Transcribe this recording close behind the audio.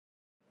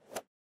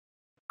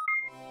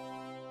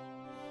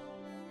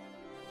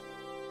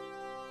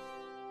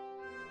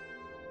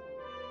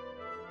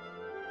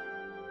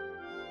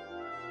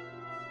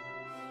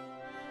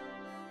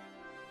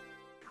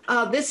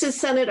This is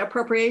Senate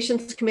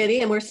Appropriations Committee,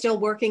 and we're still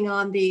working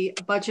on the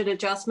budget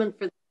adjustment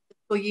for the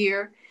fiscal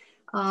year.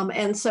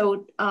 And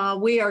so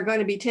we are going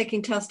to be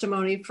taking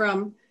testimony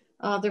from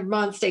the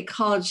Vermont State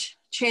College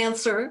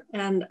Chancellor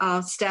and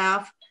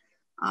staff.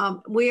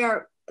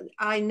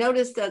 I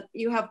noticed that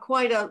you have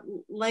quite a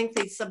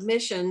lengthy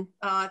submission.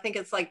 I think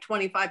it's like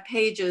 25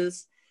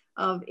 pages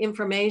of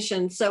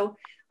information. So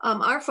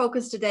our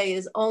focus today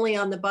is only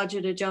on the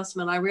budget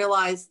adjustment. I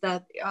realize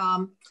that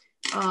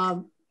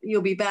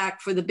you'll be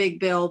back for the big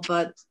bill,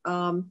 but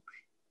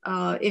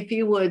if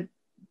you would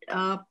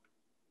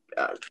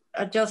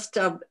just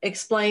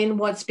explain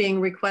what's being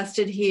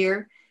requested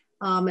here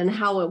and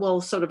how it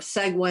will sort of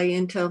segue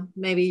into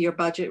maybe your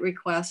budget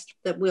request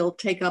that we'll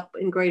take up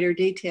in greater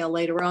detail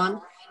later on.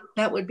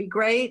 That would be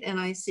great. And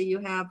I see you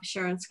have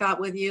Sharon Scott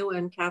with you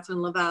and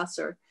Catherine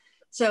Levasseur.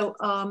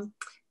 So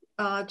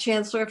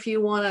Chancellor, if you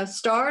want to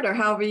start or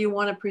however you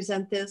want to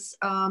present this,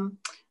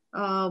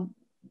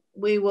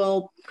 we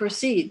will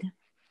proceed.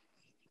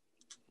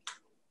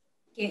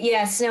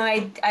 Yes, no,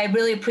 I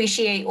really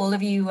appreciate all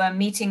of you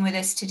meeting with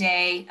us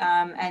today,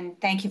 and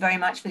thank you very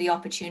much for the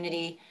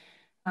opportunity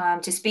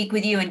to speak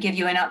with you and give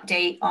you an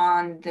update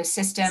on the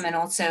system and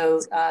also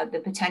the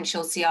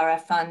potential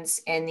CRF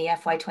funds in the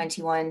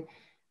FY21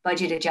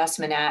 Budget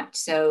Adjustment Act.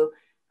 So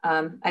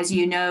as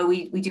you know,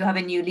 we do have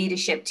a new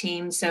leadership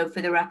team. So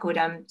for the record,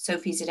 I'm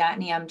Sophie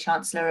Zadatny. I'm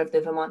Chancellor of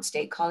the Vermont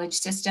State College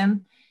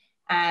System.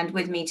 And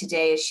with me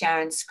today is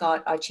Sharon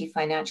Scott, our Chief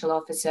Financial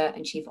Officer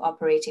and Chief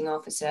Operating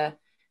Officer,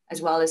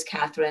 as well as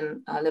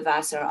Catherine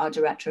Levasseur, our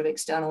Director of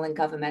External and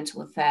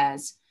Governmental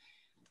Affairs.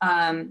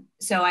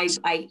 So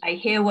I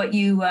hear what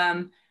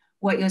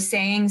you're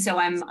saying. So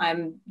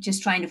I'm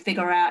just trying to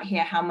figure out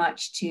here how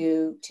much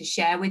to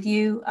share with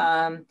you.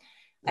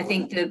 I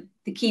think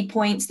the key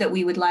points that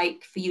we would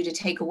like for you to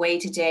take away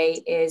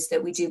today is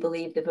that we do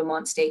believe the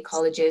Vermont State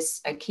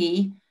Colleges are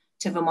key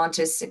to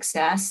Vermonters'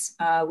 success.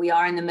 We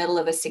are in the middle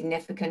of a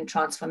significant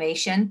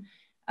transformation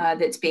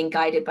that's being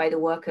guided by the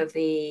work of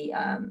the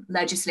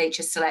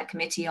Legislature Select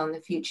Committee on the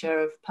Future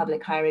of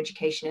Public Higher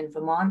Education in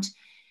Vermont.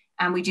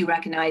 And we do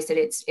recognize that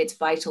it's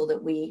vital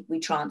that we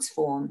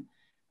transform.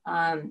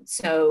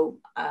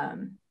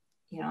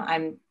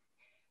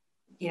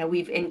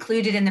 We've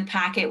included in the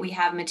packet, we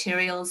have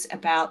materials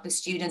about the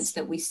students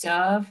that we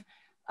serve,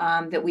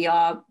 that we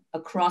are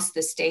across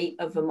the state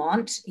of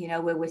Vermont.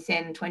 We're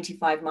within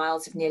 25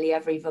 miles of nearly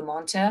every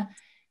Vermonter.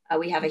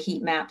 We have a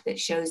heat map that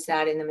shows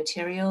that in the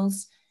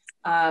materials.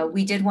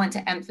 We did want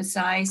to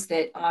emphasize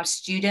that our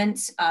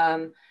students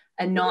are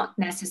not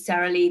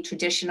necessarily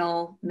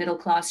traditional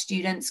middle-class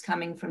students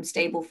coming from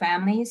stable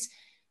families.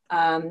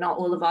 Not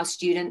all of our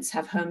students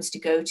have homes to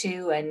go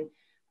to and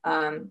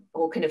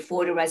or can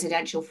afford a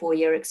residential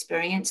four-year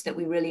experience, that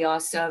we really are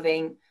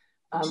serving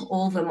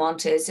all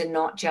Vermonters and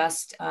not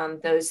just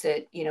those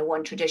that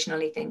one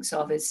traditionally thinks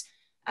of as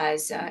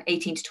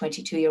 18 to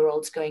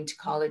 22-year-olds going to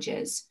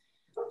colleges.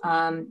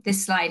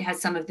 This slide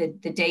has some of the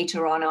data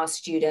on our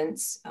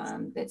students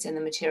that's in the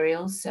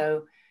materials.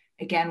 So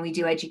again, we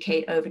do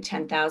educate over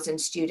 10,000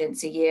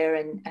 students a year,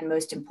 and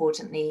most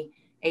importantly,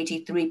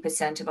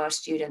 83% of our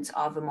students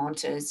are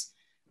Vermonters.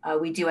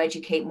 We do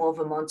educate more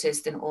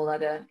Vermonters than all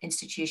other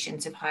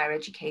institutions of higher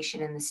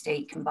education in the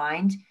state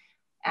combined.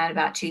 And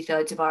about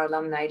 2/3 of our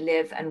alumni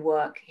live and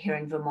work here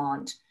in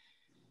Vermont.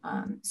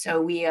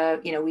 So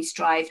we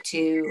strive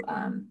to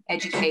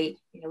educate.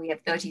 We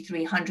have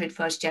 3,300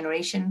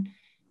 first-generation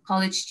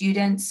college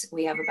students.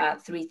 We have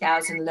about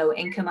 3,000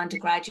 low-income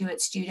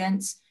undergraduate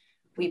students.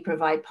 We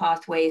provide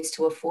pathways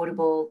to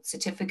affordable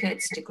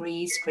certificates,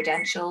 degrees,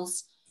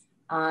 credentials,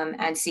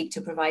 and seek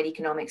to provide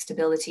economic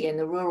stability in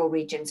the rural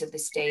regions of the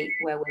state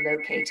where we're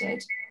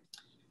located.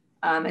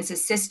 As a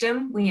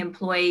system, we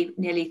employ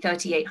nearly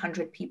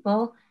 3,800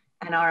 people,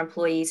 and our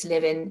employees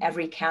live in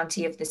every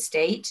county of the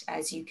state,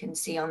 as you can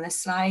see on this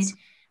slide.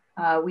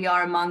 We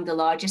are among the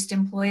largest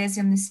employers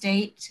in the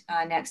state,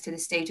 next to the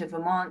state of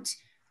Vermont,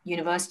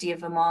 University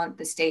of Vermont,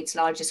 the state's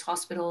largest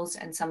hospitals,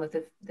 and some of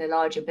the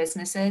larger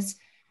businesses.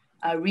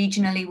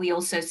 Regionally, we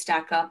also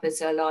stack up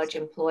as a large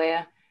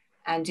employer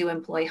and do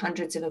employ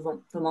hundreds of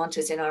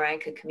Vermonters in our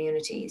anchor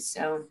communities.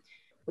 So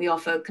we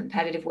offer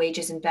competitive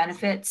wages and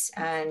benefits,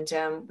 and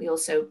we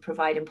also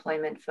provide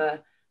employment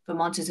for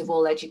Vermonters of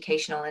all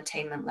educational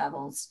attainment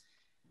levels.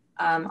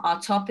 Our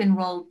top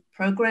enrolled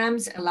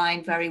programs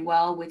align very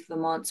well with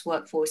Vermont's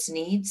workforce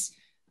needs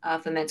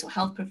for mental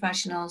health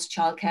professionals,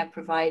 childcare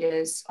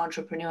providers,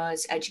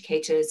 entrepreneurs,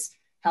 educators,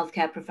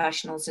 healthcare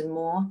professionals, and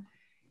more.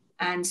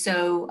 And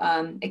so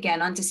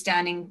again,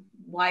 understanding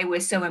why we're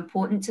so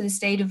important to the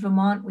state of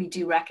Vermont, we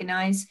do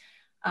recognize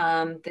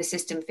the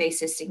system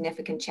faces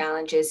significant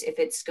challenges if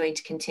it's going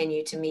to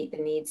continue to meet the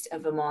needs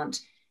of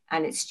Vermont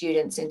and its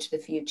students into the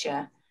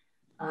future.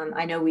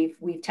 I know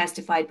we've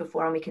testified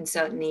before, and we can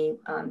certainly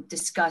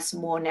discuss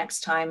more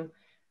next time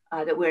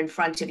that we're in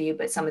front of you,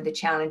 but some of the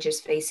challenges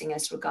facing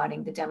us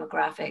regarding the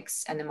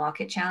demographics and the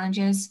market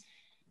challenges.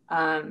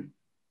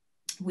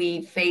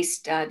 We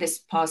faced this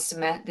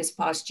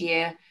past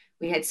year,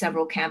 we had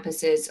several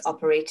campuses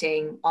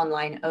operating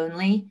online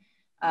only.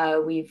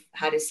 We've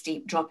had a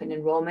steep drop in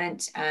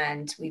enrollment,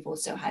 and we've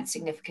also had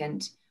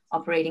significant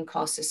operating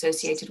costs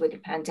associated with the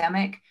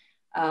pandemic.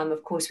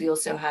 Of course, we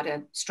also had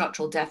a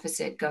structural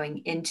deficit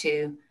going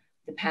into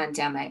the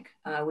pandemic.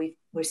 We've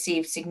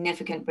received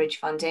significant bridge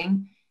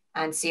funding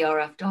and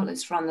CRF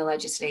dollars from the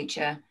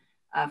legislature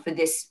for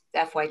this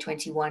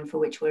FY21, for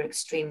which we're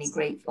extremely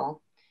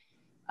grateful.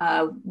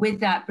 With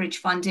that bridge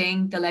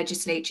funding, the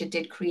legislature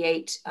did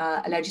create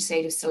a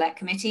legislative select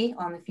committee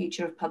on the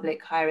future of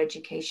public higher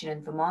education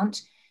in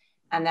Vermont.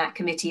 And that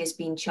committee has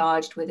been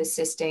charged with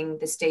assisting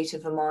the state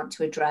of Vermont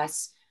to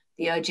address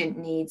the urgent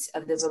needs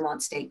of the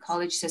Vermont State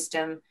College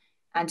system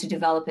and to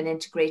develop an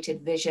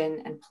integrated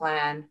vision and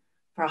plan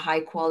for a high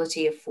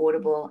quality,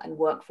 affordable, and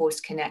workforce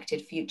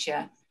connected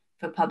future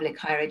for public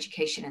higher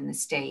education in the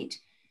state.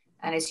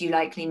 And as you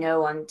likely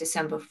know, on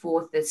December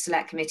 4th, the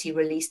select committee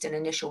released an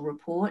initial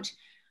report.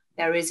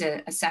 There is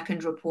a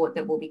second report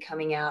that will be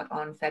coming out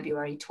on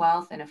February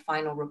 12th and a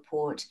final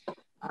report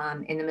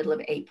in the middle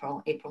of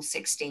April, April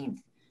 16th.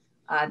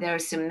 There are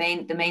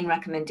the main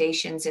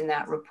recommendations in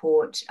that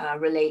report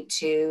relate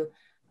to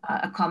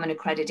a common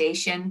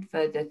accreditation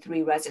for the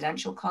 3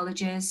 residential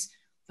colleges,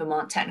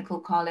 Vermont Technical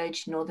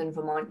College, Northern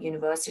Vermont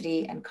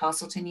University, and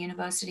Castleton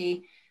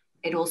University.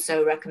 It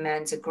also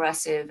recommends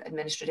aggressive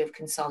administrative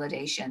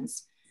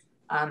consolidations,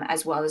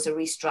 as well as a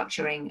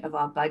restructuring of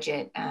our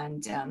budget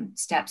and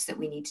steps that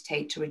we need to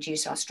take to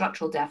reduce our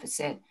structural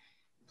deficit,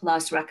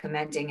 plus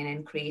recommending an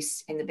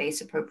increase in the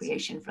base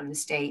appropriation from the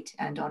state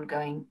and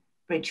ongoing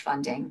bridge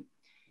funding.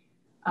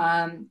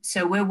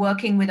 So we're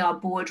working with our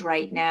board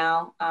right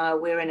now.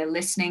 We're in a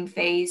listening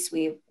phase.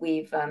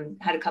 We've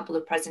had a couple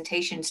of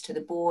presentations to the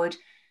board.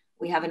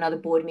 We have another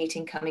board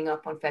meeting coming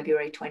up on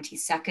February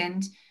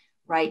 22nd.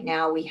 Right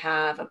now we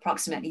have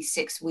approximately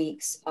 6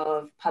 weeks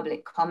of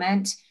public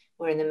comment.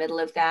 We're in the middle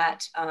of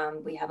that.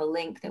 We have a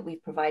link that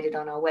we've provided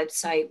on our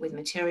website with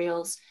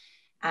materials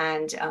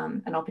and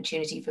an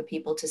opportunity for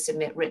people to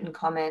submit written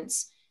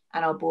comments.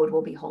 And our board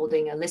will be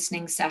holding a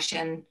listening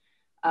session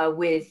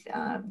with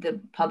the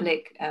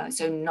public,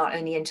 so not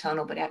only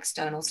internal but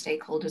external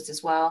stakeholders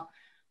as well,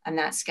 and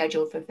that's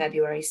scheduled for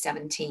February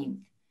 17th.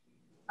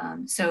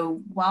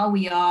 So while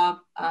we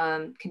are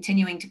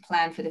continuing to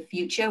plan for the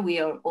future, we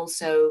are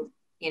also,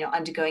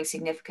 undergoing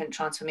significant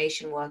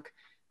transformation work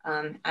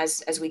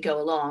as we go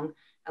along,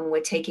 and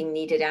we're taking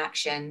needed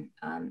action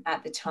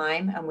at the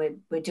time, and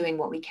we're doing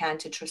what we can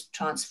to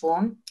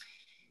transform.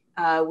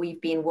 We've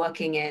been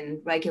working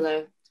in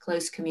regular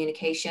close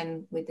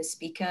communication with the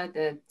Speaker,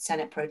 the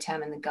Senate Pro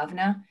Tem, and the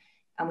Governor.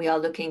 And we are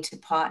looking to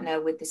partner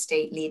with the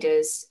state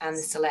leaders and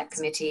the Select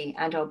Committee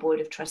and our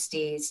Board of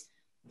Trustees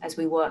as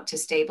we work to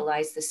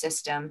stabilize the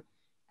system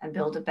and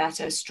build a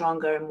better,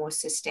 stronger, and more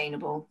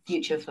sustainable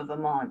future for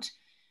Vermont.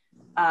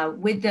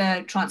 With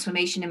the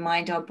transformation in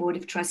mind, our Board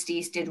of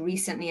Trustees did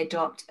recently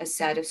adopt a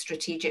set of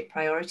strategic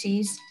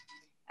priorities.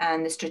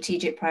 And the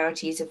strategic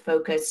priorities are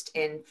focused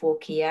in 4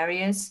 key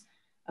areas: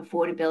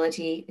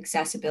 affordability,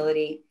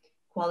 accessibility,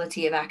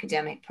 quality of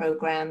academic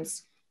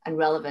programs, and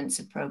relevance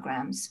of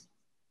programs.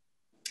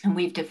 And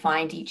we've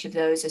defined each of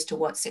those as to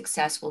what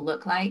success will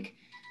look like.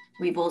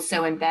 We've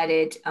also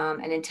embedded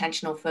an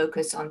intentional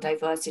focus on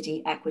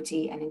diversity,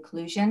 equity, and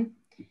inclusion.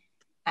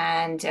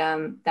 And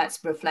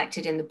that's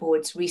reflected in the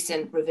board's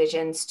recent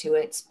revisions to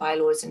its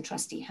bylaws and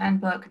trustee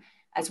handbook,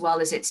 as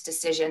well as its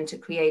decision to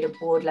create a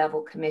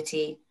board-level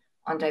committee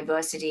on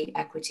diversity,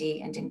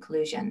 equity, and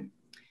inclusion.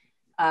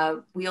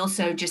 We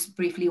also just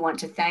briefly want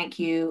to thank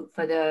you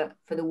for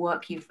the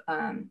work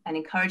and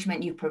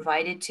encouragement you've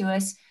provided to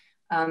us,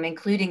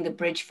 including the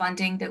bridge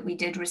funding that we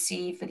did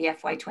receive for the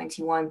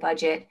FY21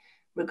 budget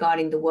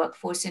regarding the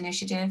workforce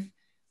initiative.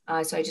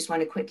 So I just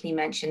want to quickly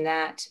mention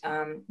that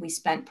we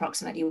spent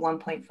approximately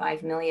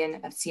 1.5 million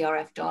of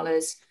CRF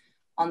dollars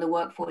on the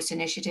workforce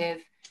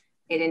initiative.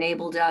 It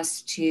enabled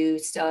us to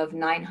serve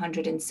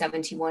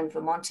 971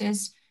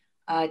 Vermonters,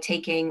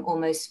 taking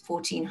almost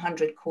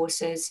 1,400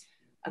 courses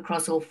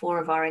across all 4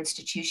 of our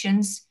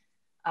institutions.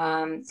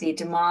 The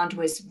demand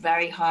was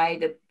very high.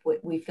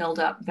 We filled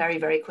up very,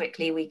 very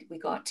quickly. We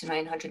got to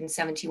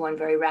 971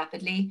 very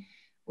rapidly.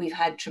 We've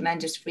had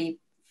tremendous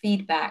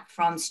feedback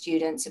from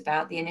students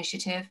about the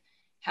initiative,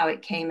 how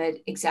it came at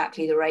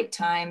exactly the right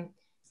time.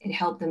 It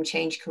helped them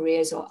change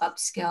careers or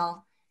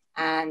upskill,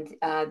 and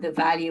the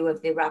value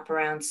of the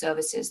wraparound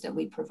services that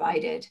we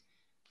provided.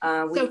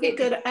 So if you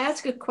could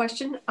ask a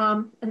question,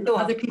 and sure.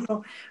 Other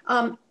people.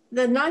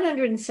 The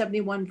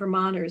 971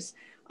 Vermonters,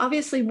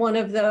 obviously one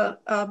of the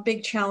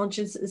big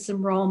challenges is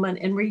enrollment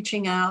and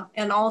reaching out,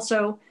 and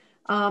also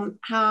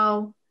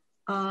how,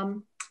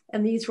 and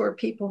these were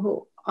people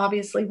who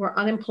obviously were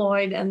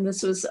unemployed, and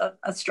this was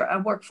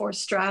a workforce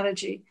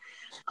strategy.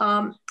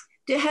 Do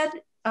you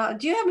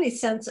have any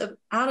sense of,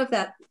 out of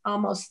that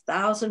almost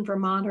 1,000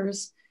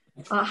 Vermonters,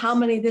 how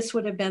many this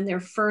would have been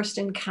their first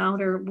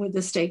encounter with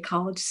the state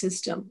college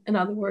system? In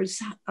other words,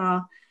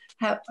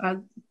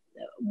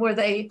 were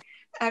they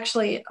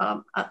actually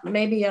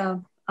maybe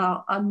a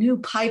new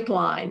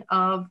pipeline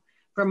of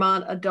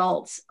Vermont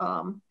adults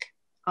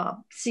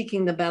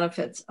seeking the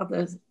benefits of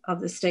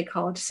the state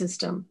college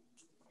system.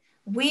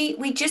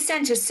 We just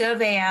sent a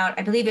survey out,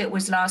 I believe it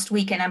was last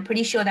week, and I'm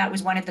pretty sure that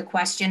was one of the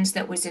questions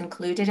that was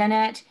included in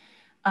it.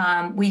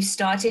 We've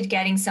started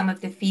getting some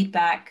of the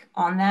feedback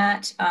on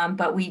that,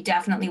 but we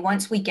definitely,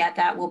 once we get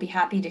that, we'll be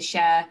happy to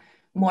share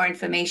more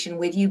information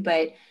with you.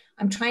 But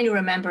I'm trying to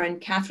remember, and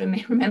Catherine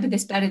may remember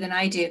this better than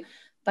I do,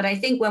 but I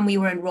think when we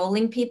were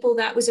enrolling people,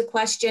 that was a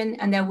question,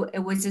 and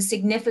it was a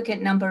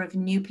significant number of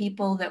new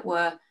people that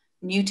were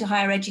new to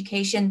higher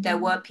education. There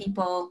were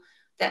people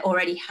that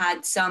already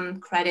had some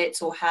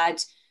credits or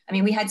had, I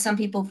mean, we had some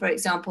people, for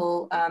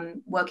example,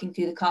 working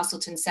through the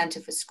Castleton Center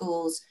for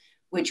Schools,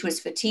 which was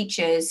for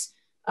teachers,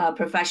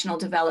 professional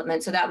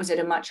development. So that was at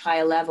a much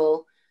higher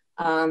level.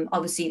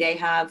 Obviously they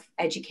have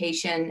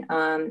education,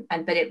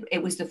 but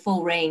it was the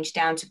full range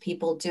down to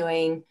people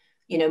doing,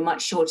 you know,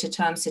 much shorter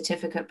term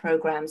certificate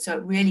programs. So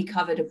it really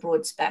covered a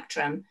broad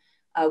spectrum.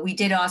 We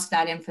did ask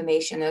that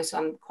information though, so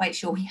I'm quite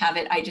sure we have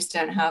it. I just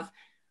don't have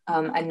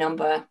a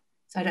number.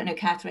 So I don't know,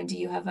 Catherine, do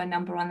you have a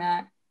number on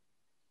that?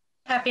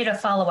 Happy to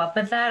follow up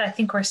with that. I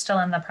think we're still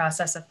in the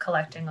process of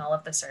collecting all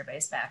of the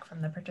surveys back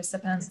from the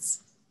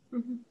participants.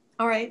 Mm-hmm.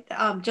 All right,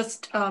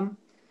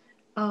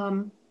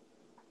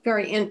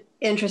 very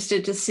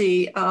interested to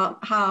see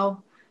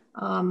how,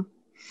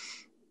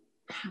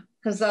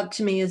 because that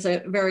to me is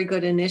a very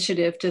good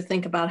initiative to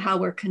think about how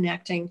we're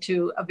connecting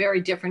to a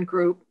very different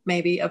group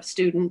maybe of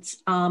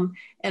students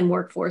and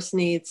workforce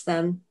needs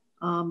than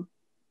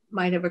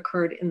might have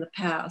occurred in the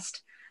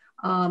past.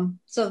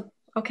 So,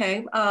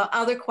 okay,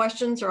 other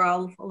questions, or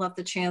I'll let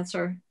the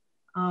chancellor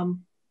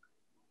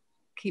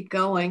keep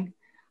going.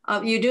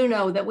 You do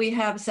know that we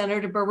have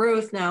Senator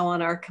Baruth now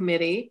on our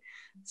committee.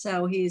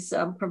 So he's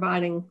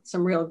providing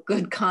some real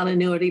good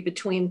continuity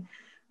between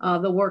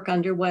the work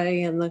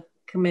underway and the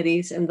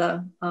committees and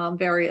the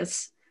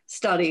various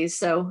studies.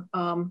 So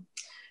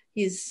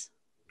he's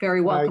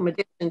very welcome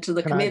addition to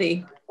the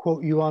committee. I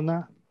quote you on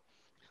that?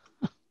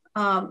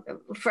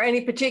 For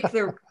any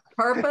particular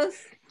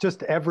purpose?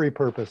 Just every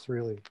purpose,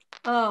 really.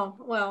 Oh,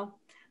 well,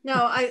 no,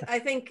 I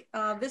think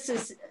this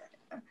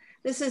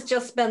has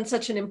just been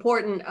such an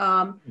important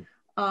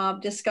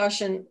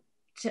discussion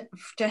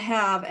to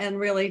have, and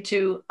really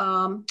to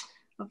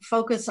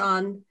focus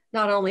on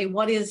not only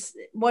what is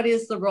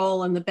the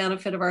role and the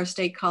benefit of our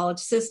state college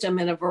system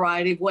in a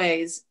variety of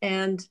ways,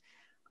 and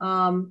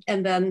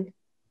then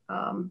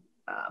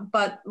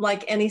but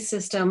like any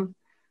system,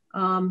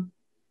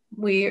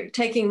 we're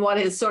taking what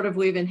is sort of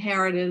we've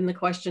inherited, and the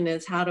question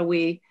is, how do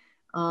we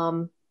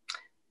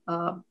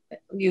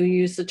you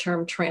use the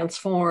term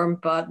transform,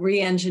 but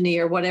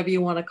re-engineer, whatever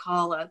you want to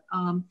call it,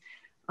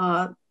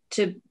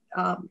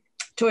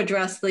 to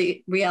address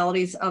the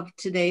realities of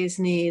today's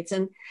needs.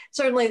 And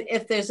certainly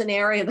if there's an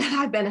area that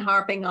I've been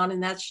harping on,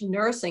 and that's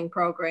nursing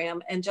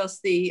program, and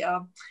just the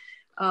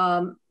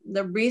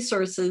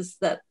resources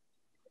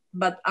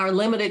but our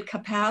limited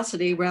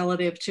capacity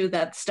relative to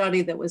that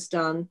study that was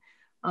done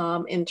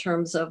in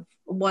terms of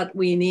what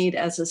we need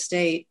as a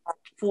state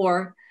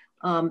for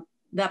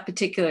that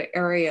particular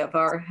area of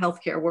our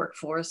healthcare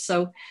workforce.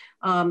 So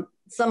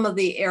some of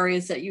the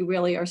areas that you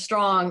really are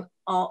strong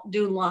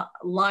do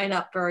line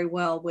up very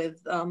well with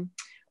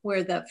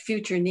where the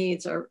future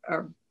needs are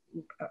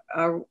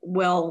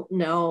well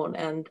known,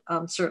 and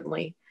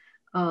certainly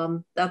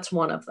that's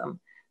one of them.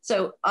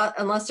 So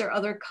unless there are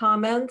other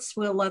comments,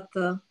 we'll let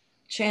the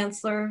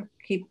chancellor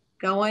keep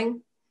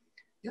going.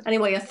 Yep.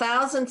 Anyway,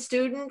 1,000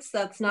 students,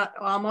 that's not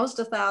almost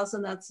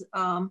 1,000, that's...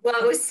 Well,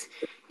 it was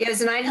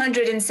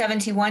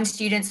 971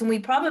 students, and we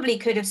probably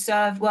could have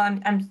served, well,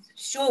 I'm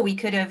sure we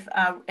could have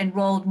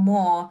enrolled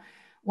more.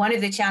 One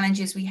of the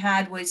challenges we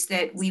had was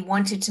that we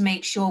wanted to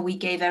make sure we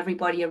gave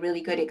everybody a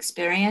really good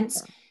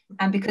experience.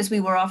 And because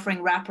we were offering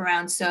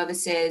wraparound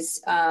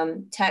services,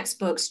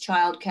 textbooks,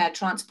 childcare,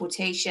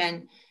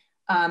 transportation,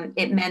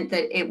 it meant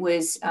that it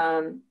was,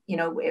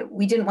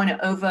 we didn't want to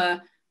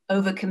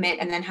overcommit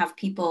and then have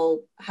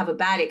people have a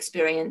bad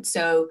experience.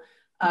 So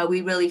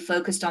we really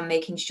focused on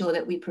making sure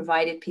that we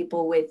provided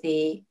people with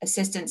the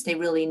assistance they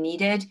really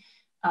needed.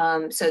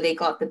 So they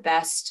got the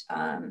best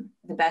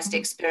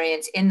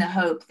experience, in the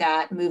hope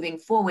that moving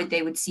forward,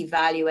 they would see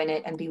value in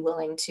it and be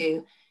willing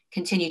to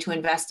continue to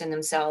invest in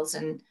themselves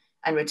and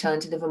return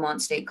to the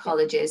Vermont State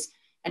Colleges.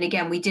 And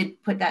again, we did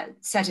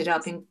set it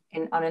up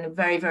on a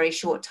very, very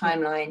short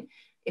timeline.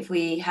 If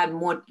we had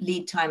more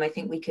lead time, I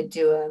think we could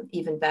do a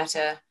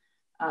better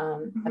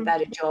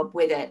job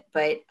with it.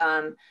 But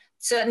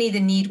certainly the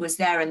need was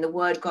there, and the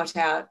word got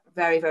out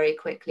very, very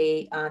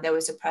quickly. There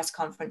was a press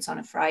conference on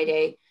a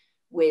Friday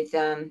with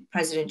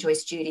President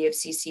Joyce Judy of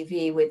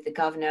CCV, with the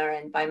governor,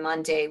 and by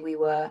Monday we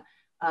were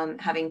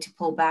having to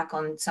pull back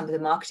on some of the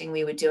marketing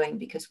we were doing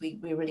because we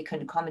really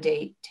couldn't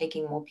accommodate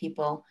taking more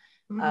people.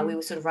 We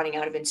were sort of running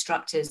out of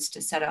instructors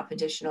to set up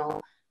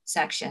additional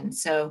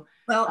sections. So,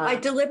 well, I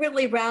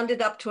deliberately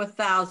rounded up to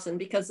 1,000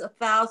 because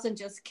 1,000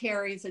 just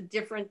carries a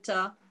different,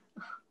 I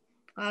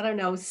don't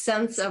know,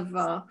 sense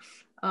of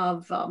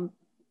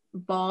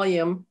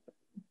volume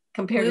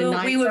compared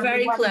to we were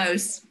very $9.71.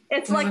 close.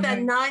 It's like that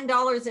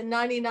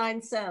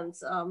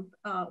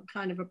 $9.99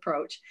 kind of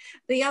approach.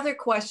 The other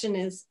question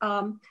is,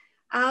 out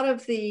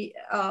of the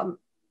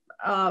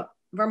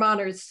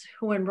Vermonters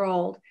who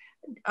enrolled,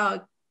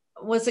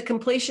 was the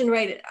completion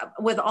rate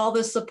with all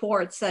the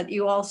supports that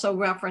you also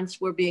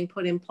referenced were being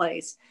put in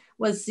place?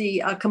 Was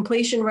the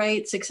completion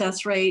rate,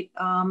 success rate,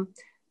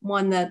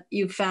 one that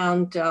you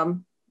found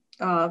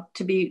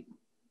to be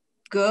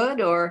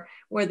good, or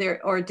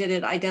did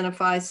it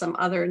identify some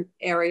other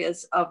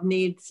areas of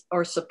needs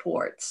or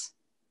supports?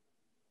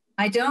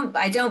 I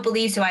don't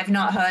believe so. I've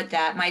not heard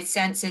that. My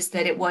sense is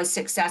that it was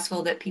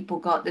successful, that people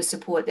got the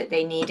support that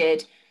they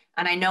needed.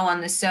 And I know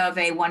on the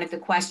survey, one of the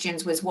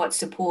questions was, what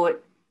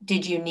support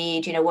did you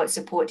need? You know, what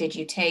support did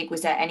you take?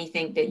 Was there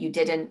anything that you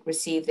didn't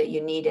receive that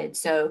you needed?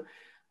 So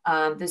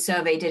the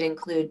survey did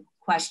include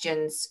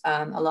questions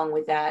along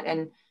with that.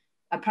 And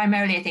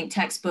primarily, I think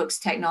textbooks,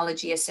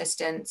 technology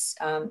assistance,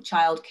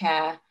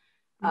 childcare.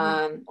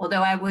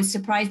 Although I was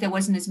surprised there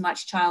wasn't as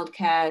much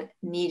childcare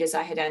need as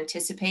I had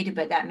anticipated,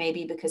 but that may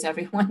be because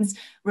everyone's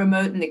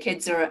remote and the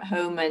kids are at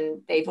home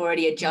and they've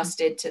already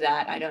adjusted to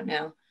that. I don't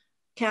know.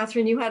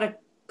 Catherine, you had a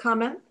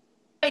comment?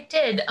 I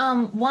did.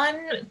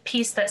 One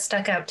piece that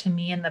stuck out to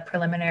me in the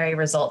preliminary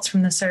results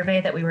from the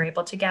survey that we were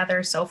able to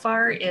gather so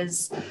far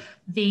is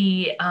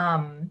the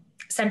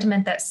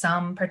sentiment that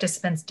some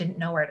participants didn't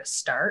know where to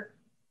start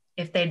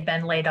if they'd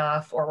been laid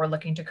off or were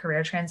looking to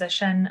career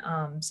transition.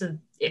 So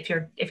if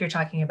you're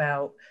talking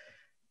about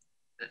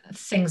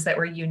things that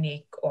were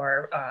unique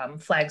or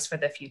flags for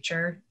the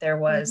future, there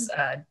was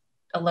a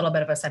little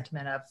bit of a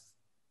sentiment of,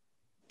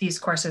 these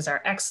courses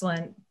are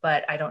excellent,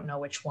 but I don't know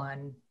which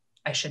one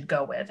I should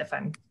go with if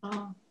I'm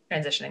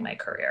transitioning my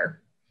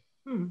career.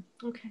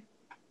 Okay.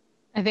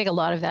 I think a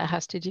lot of that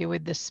has to do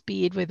with the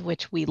speed with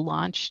which we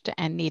launched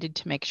and needed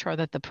to make sure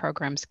that the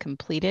program's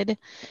completed.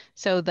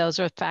 So those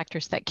are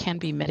factors that can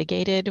be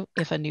mitigated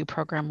if a new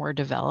program were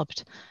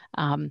developed.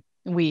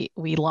 We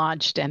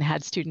launched and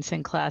had students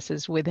in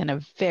classes within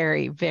a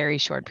very, very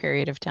short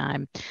period of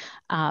time.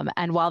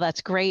 And while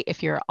that's great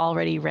if you're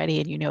already ready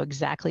and you know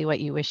exactly what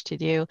you wish to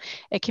do,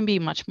 it can be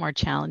much more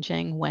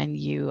challenging when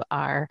you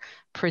are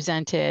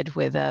presented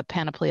with a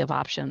panoply of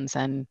options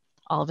and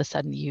all of a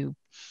sudden you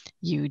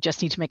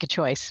just need to make a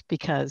choice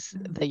because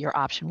your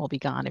option will be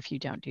gone if you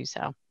don't do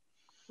so.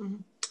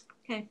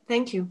 Okay,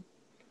 thank you.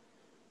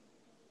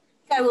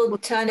 I will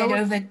turn it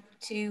over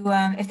to,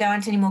 if there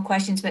aren't any more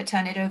questions, but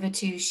turn it over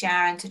to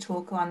Sharon to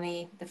talk on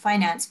the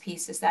finance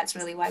pieces. That's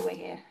really why we're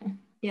here.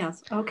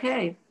 Yes,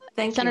 okay,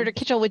 thank you. Senator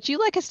Kitchell, would you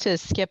like us to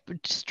skip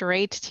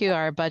straight to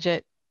our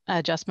budget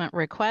adjustment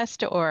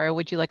request, or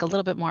would you like a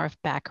little bit more of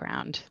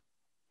background?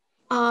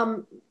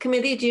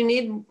 Committee, do you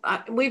need,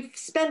 we've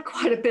spent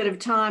quite a bit of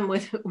time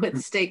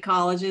with state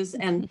colleges,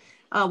 and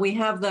we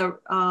have the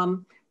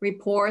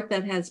report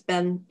that has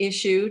been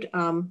issued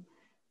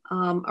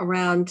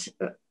around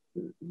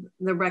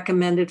the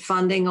recommended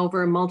funding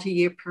over a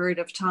multi-year period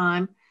of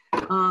time.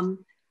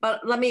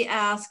 But let me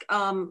ask,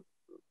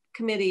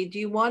 committee, do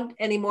you want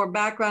any more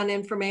background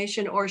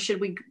information, or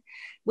should we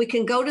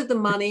can go to the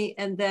money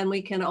and then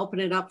we can open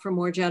it up for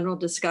more general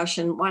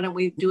discussion? Why don't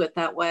we do it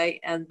that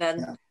way? And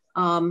then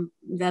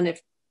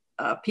if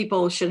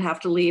people should have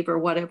to leave or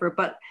whatever,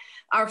 but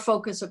our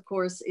focus, of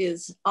course,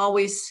 is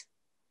always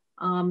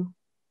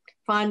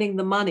finding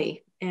the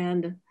money,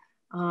 and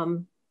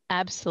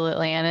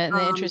absolutely, and in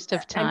the interest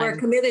of time, and we're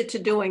committed to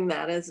doing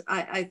that. As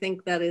I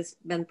think that has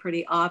been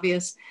pretty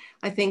obvious.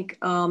 I think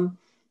all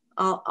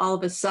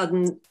of a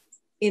sudden,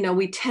 you know,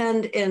 we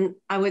tend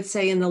I would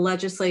say in the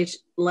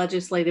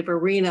legislative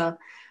arena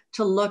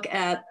to look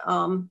at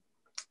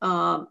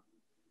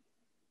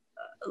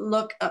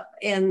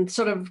in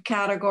sort of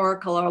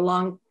categorical or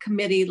along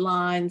committee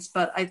lines,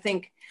 but I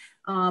think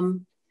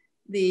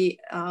the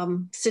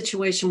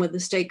situation with the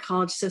state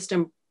college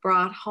system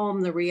brought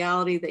home the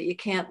reality that you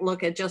can't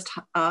look at just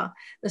the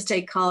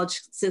state college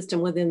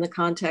system within the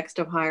context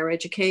of higher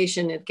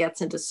education. It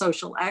gets into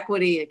social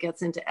equity, it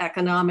gets into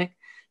economic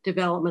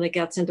development, it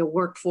gets into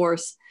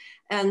workforce.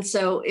 And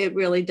so it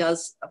really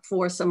does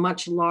force a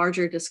much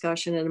larger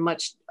discussion and a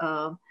much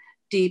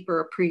deeper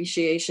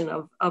appreciation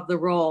of the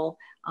role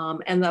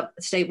and the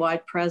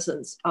statewide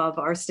presence of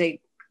our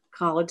state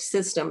college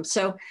system.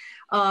 So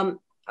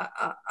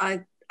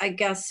I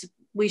guess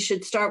we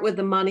should start with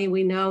the money.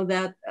 We know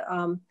that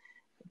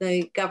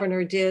the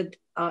governor did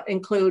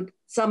include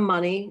some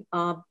money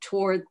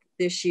toward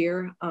this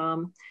year.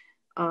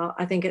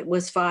 I think it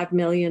was $5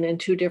 million in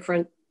two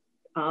different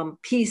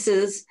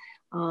pieces.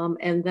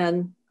 And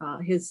then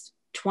his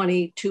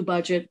 22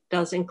 budget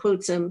does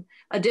include some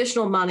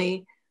additional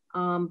money,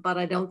 but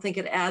I don't think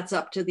it adds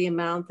up to the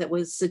amount that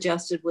was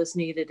suggested was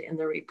needed in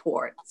the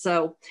report.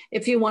 So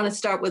if you want to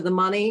start with the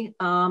money,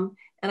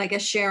 and I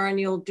guess Sharon,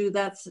 you'll do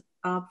that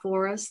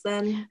for us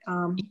then.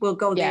 We'll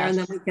go there and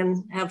then we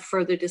can have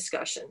further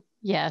discussion.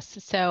 Yes,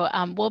 so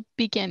we'll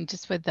begin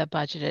just with the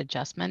budget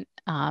adjustment,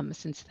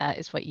 since that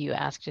is what you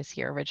asked us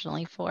here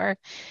originally for.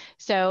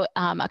 So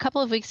a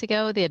couple of weeks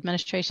ago, the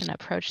administration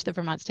approached the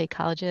Vermont State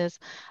Colleges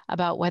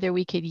about whether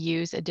we could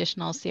use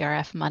additional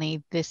CRF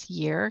money this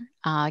year,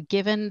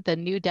 given the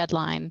new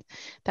deadline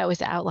that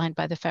was outlined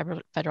by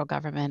the federal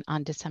government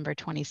on December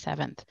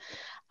 27th.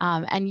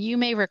 And you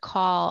may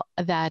recall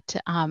that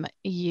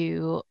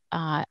you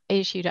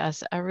issued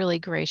us a really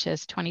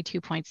gracious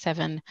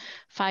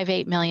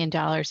 $22.758 million in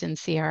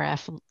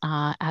CRF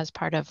as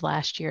part of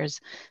last year's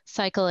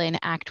cycle in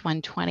Act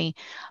 120.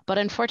 But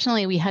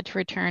unfortunately, we had to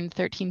return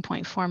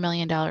 $13.4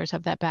 million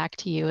of that back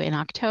to you in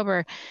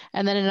October,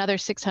 and then another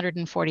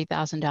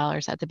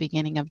 $640,000 at the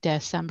beginning of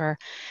December.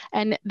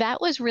 And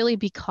that was really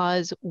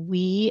because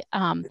we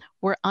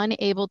were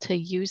unable to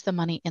use the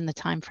money in the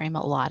time frame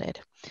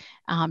allotted.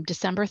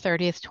 December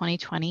 30th,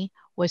 2020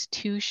 was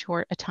too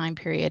short a time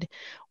period.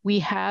 We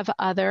have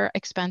other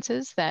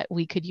expenses that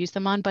we could use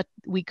them on, but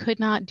we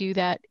could not do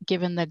that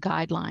given the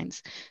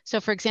guidelines.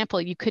 So for example,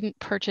 you couldn't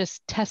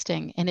purchase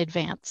testing in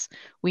advance.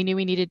 We knew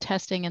we needed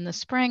testing in the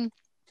spring,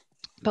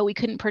 but we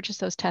couldn't purchase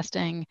those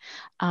testing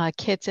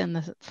kits in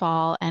the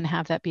fall and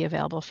have that be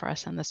available for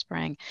us in the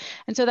spring.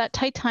 And so that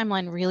tight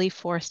timeline really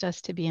forced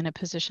us to be in a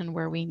position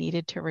where we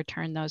needed to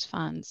return those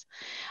funds.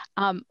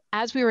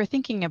 As we were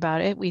thinking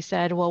about it, we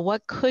said, well,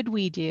 what could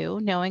we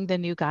do, knowing the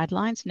new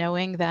guidelines,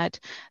 knowing that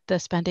the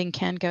spending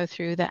can go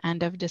through the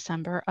end of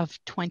December of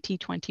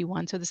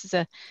 2021. So this is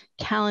a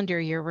calendar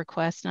year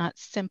request, not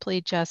simply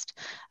just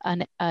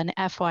an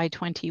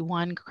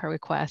FY21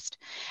 request.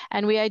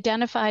 And we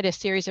identified a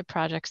series of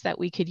projects that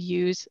we could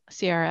use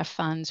CRF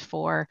funds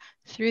for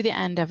through the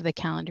end of the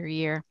calendar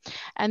year.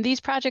 And these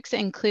projects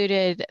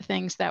included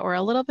things that were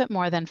a little bit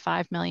more than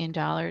 $5 million,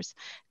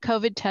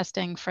 COVID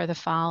testing for the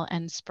fall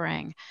and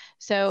spring.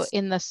 So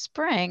in the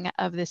spring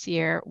of this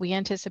year, we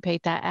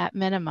anticipate that at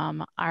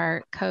minimum,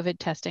 our COVID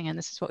testing, and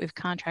this is what we've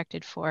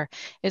contracted for,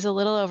 is a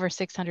little over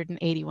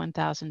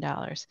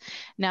 $681,000.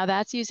 Now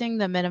that's using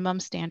the minimum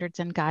standards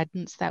and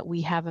guidance that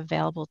we have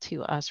available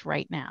to us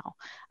right now.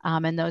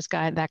 And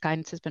that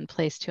guidance has been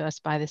placed to us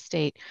by the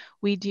state.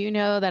 We do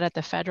know that at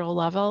the federal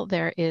level,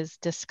 there is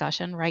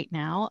discussion right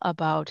now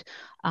about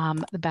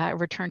the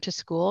return to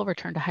school,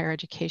 return to higher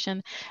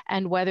education,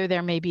 and whether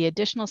there may be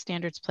additional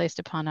standards placed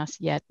upon us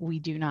yet, we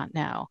do not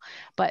know.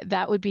 But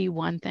that would be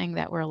one thing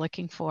that we're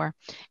looking for.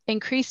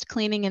 Increased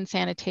cleaning and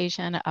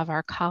sanitation of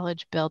our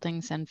college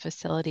buildings and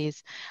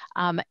facilities.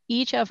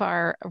 Each of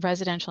our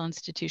residential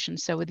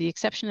institutions, so with the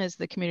exception is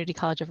the Community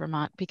College of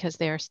Vermont, because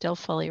they are still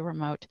fully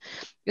remote,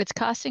 it's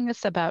costing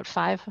us about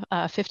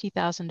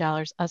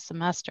 $50,000 a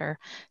semester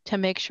to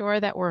make sure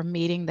that we're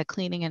meeting the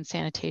cleaning and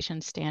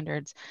sanitation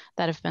standards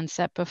that have been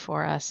set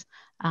before us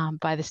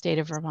by the state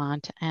of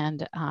Vermont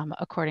and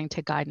according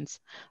to guidance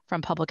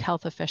from public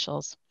health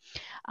officials.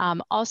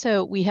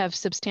 Also, we have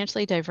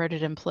substantially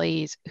diverted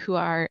employees who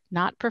are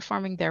not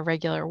performing their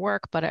regular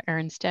work, but are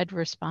instead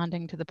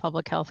responding to the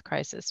public health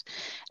crisis.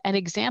 An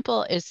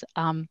example is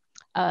an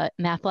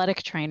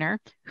athletic trainer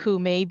who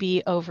may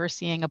be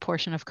overseeing a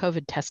portion of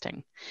COVID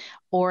testing,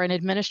 or an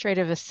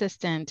administrative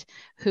assistant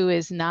who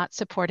is not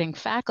supporting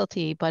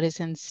faculty, but is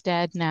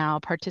instead now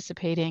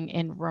participating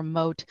in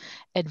remote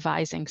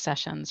advising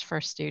sessions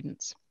for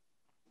students.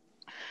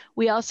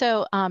 We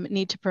also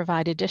need to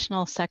provide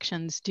additional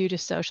sections due to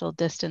social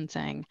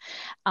distancing.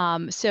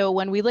 So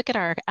when we look at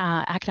our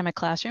academic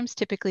classrooms,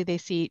 typically they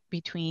seat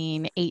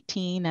between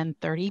 18 and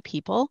 30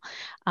 people.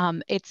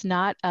 It's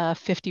not a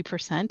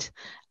 50%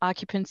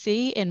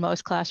 occupancy in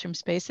most classroom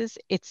spaces.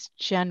 It's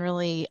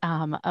generally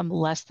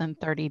less than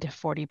 30 to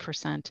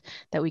 40%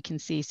 that we can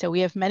see. So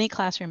we have many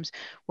classrooms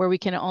where we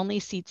can only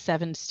seat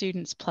 7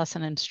 students plus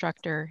an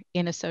instructor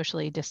in a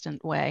socially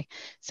distant way.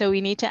 So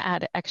we need to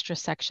add extra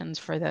sections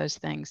for those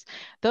things.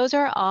 Those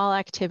are all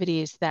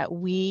activities that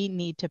we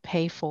need to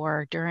pay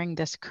for during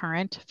this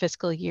current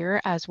fiscal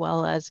year, as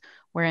well as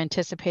we're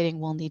anticipating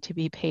will need to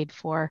be paid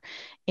for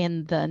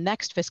in the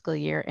next fiscal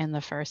year in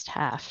the first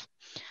half.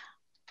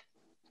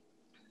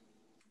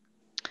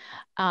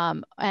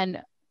 So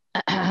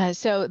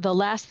the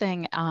last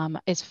thing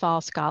is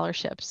fall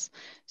scholarships.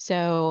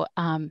 So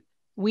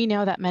we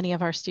know that many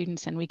of our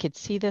students, and we could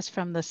see this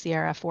from the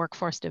CRF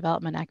workforce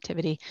development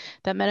activity,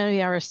 that many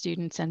of our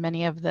students and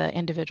many of the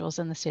individuals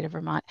in the state of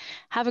Vermont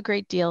have a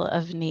great deal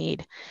of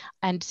need.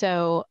 And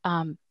so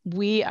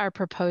we are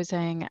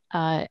proposing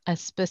a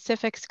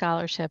specific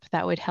scholarship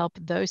that would help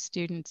those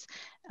students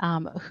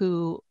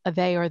who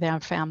they or their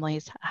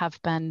families have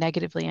been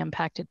negatively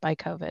impacted by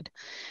COVID.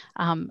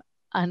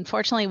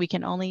 Unfortunately, we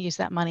can only use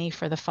that money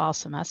for the fall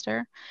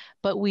semester,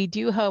 but we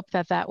do hope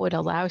that that would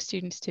allow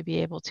students to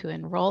be able to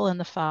enroll in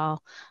the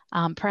fall,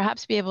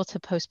 perhaps be able to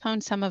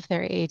postpone some of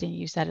their aid and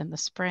use that in the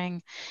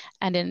spring,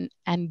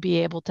 and be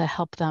able to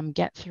help them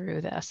get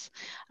through this.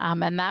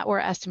 And that we're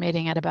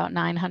estimating at about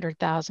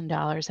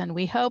 $900,000, and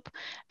we hope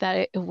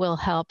that it will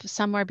help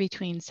somewhere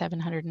between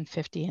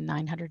 750 and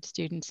 900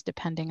 students,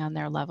 depending on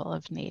their level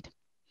of need.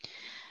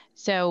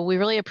 So we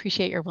really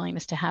appreciate your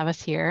willingness to have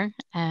us here,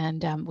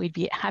 and we'd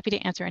be happy to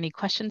answer any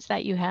questions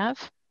that you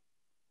have.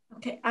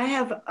 Okay, I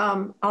have,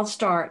 I'll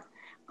start.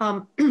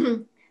 A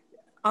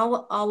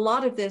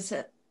lot of this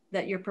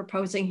that you're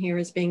proposing here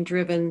is being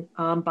driven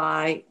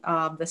by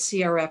the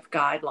CRF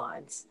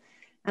guidelines.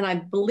 And I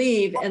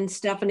believe, and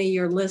Stephanie,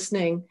 you're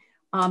listening,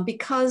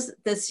 because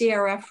the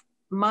CRF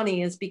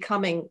money is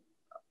becoming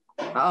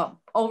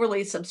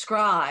overly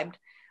subscribed,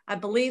 I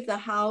believe the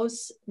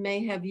House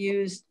may have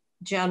used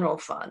general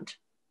fund.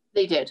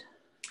 They did.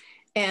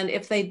 And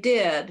if they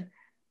did,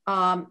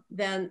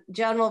 then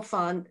general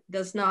fund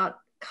does not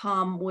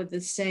come with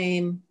the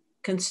same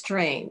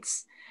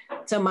constraints.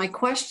 So my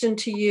question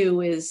to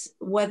you is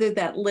whether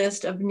that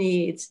list of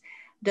needs,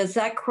 does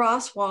that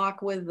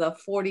crosswalk with the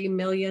 40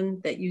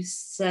 million that you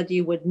said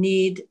you would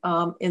need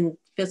in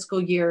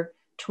fiscal year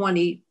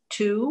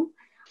 22?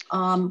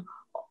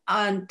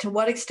 And to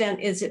what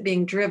extent is it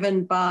being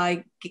driven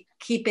by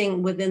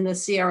keeping within the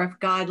CRF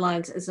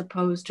guidelines as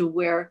opposed to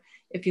where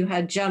if you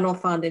had general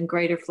fund and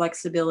greater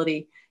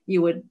flexibility,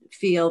 you would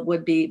feel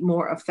would be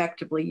more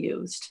effectively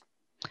used?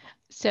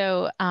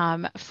 So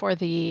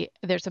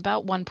there's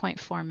about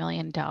 $1.4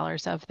 million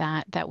of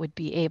that would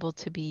be able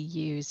to be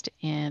used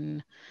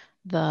in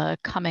the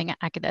coming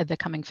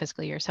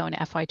fiscal year, so in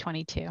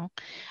FY22.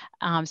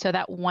 So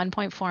that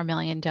 $1.4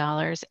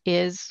 million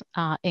is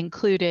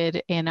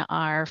included in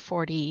our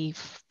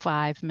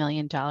 $45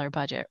 million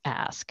budget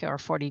ask, or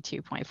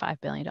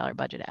 $42.5 billion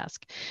budget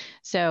ask.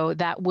 So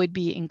that would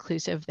be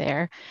inclusive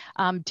there.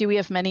 Do we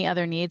have many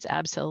other needs?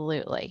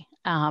 Absolutely.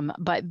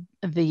 But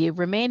the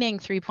remaining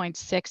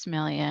 3.6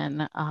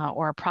 million,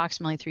 or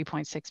approximately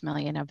 3.6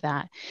 million of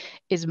that,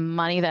 is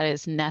money that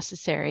is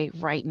necessary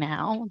right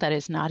now that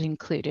is not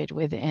included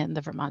within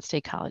the Vermont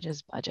State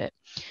College's budget.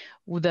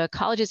 The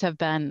colleges have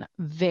been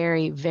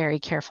very, very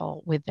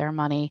careful with their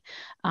money,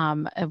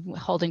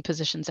 holding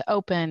positions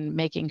open,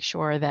 making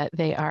sure that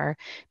they are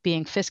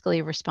being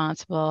fiscally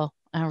responsible,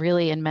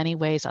 really in many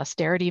ways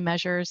austerity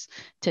measures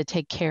to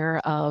take care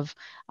of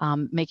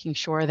making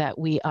sure that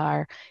we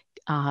are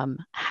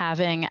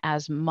having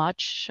as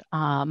much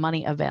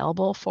money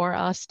available for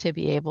us to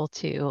be able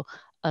to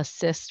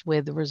assist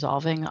with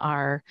resolving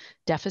our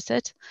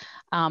deficit.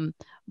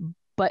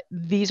 But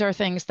these are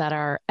things that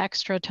are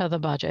extra to the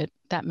budget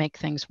that make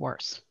things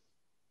worse.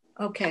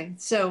 Okay,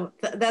 so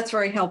that's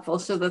very helpful.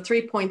 So the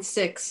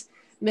 3.6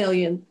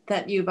 million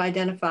that you've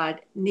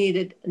identified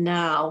needed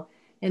now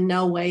in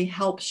no way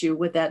helps you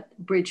with that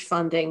bridge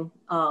funding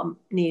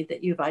need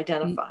that you've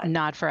identified.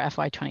 Not for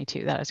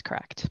FY22, that is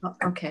correct.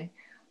 Okay,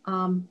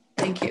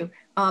 thank you.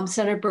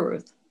 Senator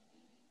Baruth.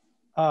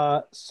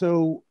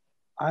 So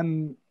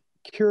I'm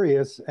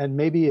curious, and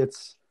maybe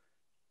it's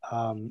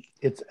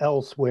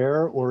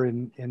elsewhere or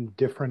in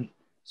different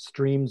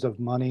streams of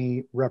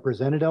money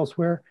represented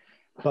elsewhere.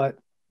 But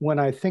when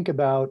I think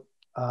about,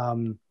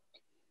 the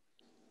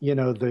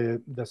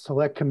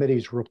select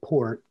committee's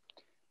report,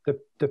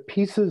 the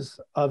pieces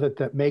of it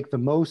that make the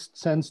most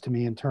sense to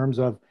me in terms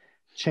of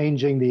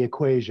changing the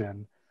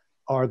equation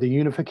are the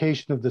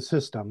unification of the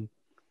system.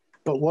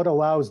 But what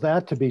allows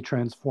that to be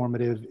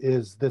transformative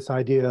is this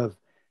idea of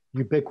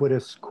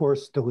ubiquitous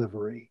course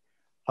delivery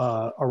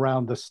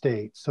around the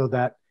state, so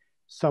that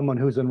someone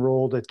who's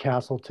enrolled at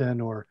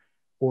Castleton or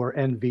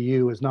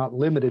NVU is not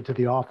limited to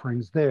the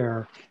offerings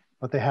there,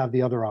 but they have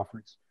the other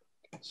offerings.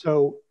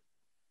 So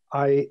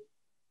I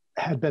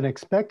had been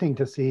expecting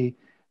to see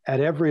at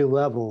every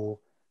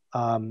level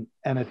an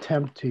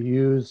attempt to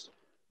use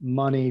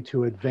money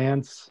to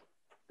advance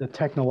the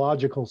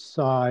technological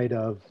side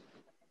of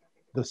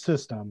the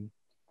system,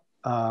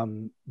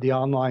 the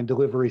online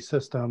delivery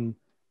system,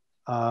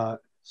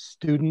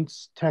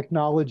 students'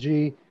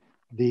 technology,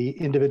 the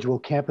individual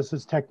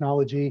campuses'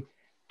 technology,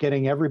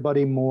 getting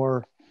everybody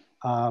more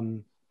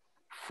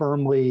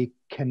firmly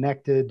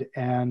connected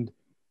and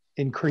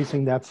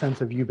increasing that sense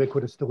of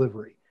ubiquitous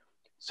delivery.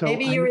 So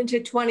maybe you're into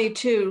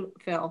 22,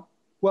 Phil.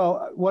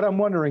 Well, what I'm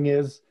wondering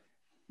is,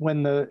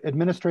 when the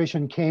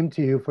administration came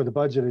to you for the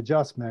budget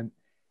adjustment,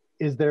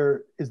 is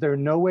there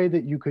no way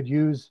that you could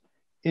use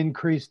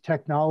increased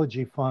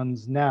technology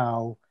funds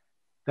now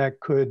that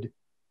could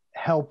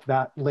help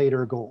that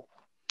later goal?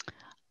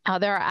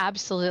 There are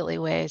absolutely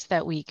ways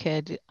that we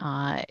could,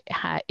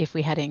 if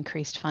we had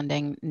increased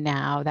funding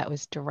now that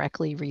was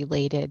directly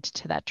related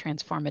to that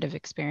transformative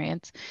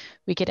experience,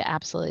 we could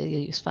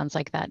absolutely use funds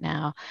like that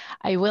now.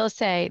 I will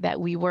say that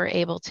we were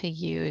able to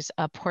use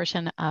a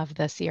portion of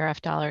the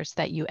CRF dollars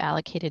that you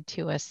allocated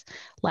to us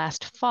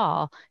last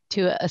fall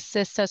to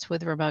assist us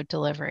with remote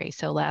delivery,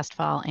 so last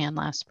fall and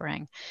last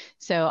spring.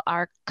 So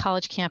our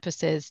college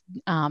campuses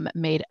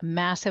made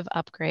massive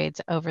upgrades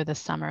over the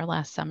summer,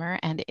 last summer,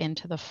 and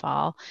into the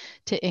fall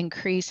to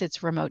increase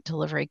its remote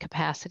delivery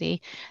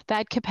capacity.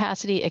 That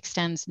capacity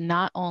extends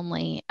not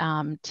only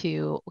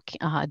to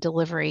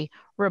delivery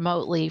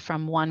remotely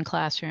from one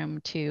classroom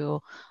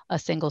to a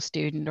single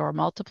student or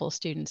multiple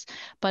students,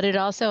 but it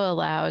also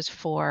allows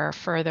for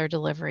further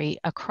delivery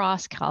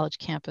across college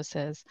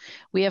campuses.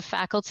 We have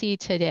faculty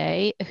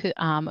today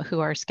who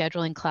are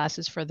scheduling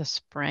classes for the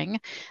spring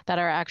that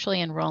are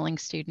actually enrolling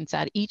students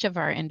at each of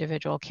our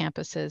individual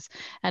campuses,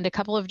 and a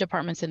couple of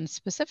departments in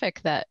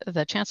specific that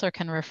the chancellor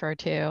can refer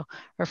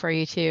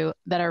you to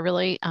that are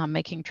really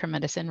making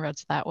tremendous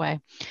inroads that way.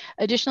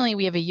 Additionally,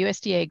 we have a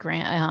USDA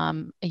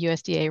grant, a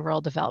USDA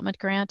Rural Development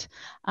Grant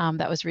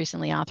that was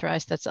recently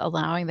authorized that's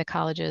allowing the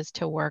colleges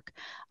to work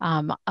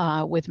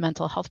with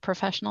mental health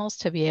professionals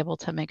to be able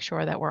to make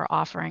sure that we're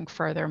offering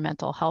further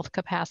mental health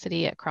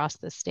capacity across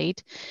the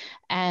state.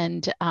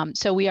 And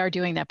so we are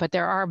doing that, but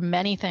there are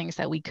many things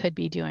that we could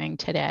be doing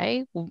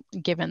today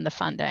given the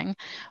funding.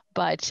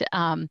 But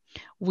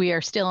we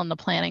are still in the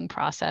planning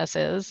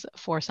processes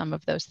for some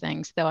of those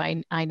things, though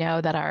I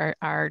know that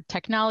our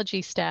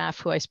technology staff,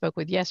 who I spoke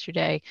with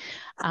yesterday,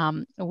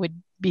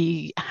 would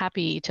be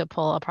happy to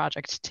pull a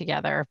project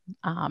together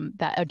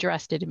that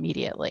addressed it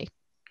immediately.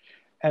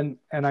 And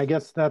I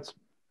guess that's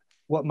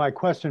what my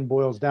question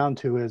boils down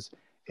to is,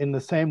 in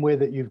the same way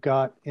that you've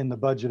got in the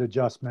budget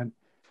adjustment,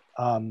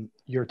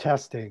 your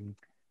testing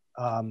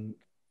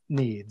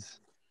needs,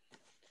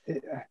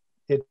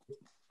 it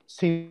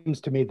seems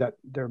to me that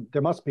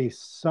there must be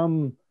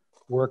some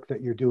work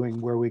that you're doing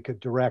where we could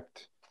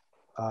direct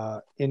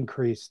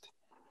increased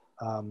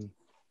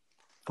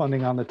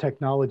funding on the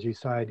technology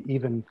side,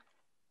 even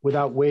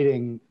without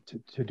waiting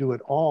to do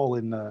it all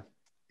in the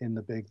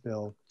big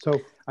bill. So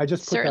I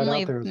just put that out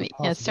there as a possibility.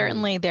 Yeah,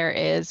 certainly there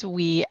is.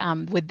 We,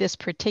 with this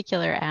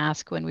particular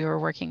ask, when we were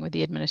working with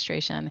the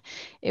administration,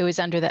 it was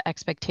under the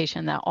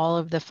expectation that all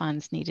of the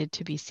funds needed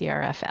to be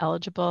CRF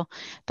eligible.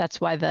 That's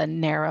why the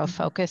narrow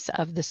focus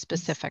of the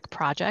specific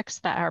projects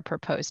that are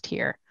proposed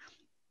here.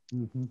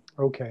 Mm-hmm.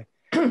 Okay.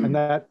 And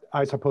that,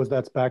 I suppose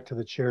that's back to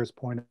the chair's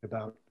point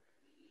about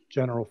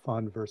general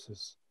fund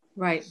versus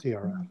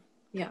CRF.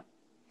 Yeah.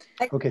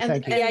 Okay,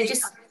 thank you. Yeah,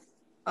 just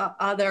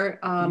other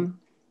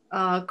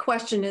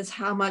question is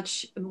how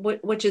much,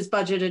 which is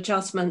budget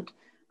adjustment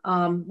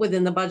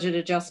within the budget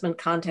adjustment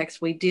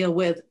context we deal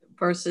with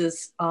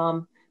versus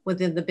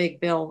within the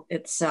big bill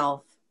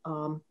itself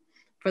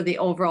for the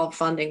overall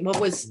funding. What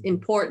was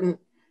important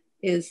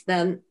is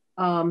then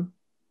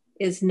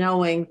is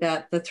knowing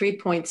that the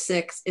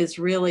 3.6 is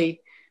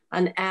really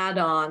an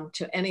add-on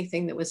to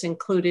anything that was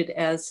included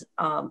as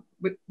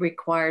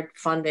required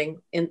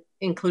funding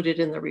included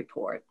in the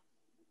report.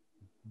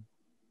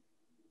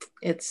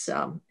 It's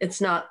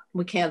not,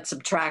 we can't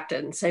subtract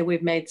it and say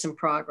we've made some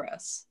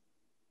progress.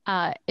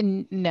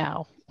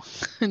 No,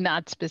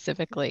 not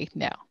specifically,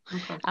 no.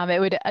 Okay. It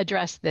would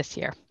address this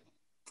year.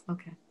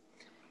 Okay.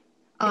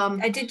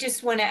 I did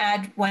just want to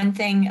add one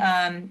thing,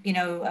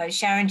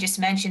 Sharon just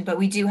mentioned, but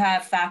we do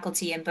have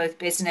faculty in both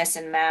business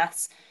and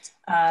maths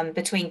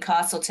between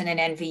Castleton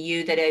and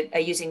NVU that are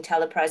using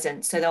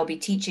telepresence. So they'll be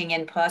teaching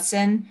in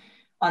person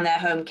on their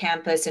home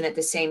campus, and at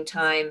the same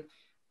time,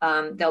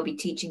 they'll be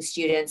teaching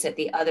students at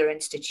the other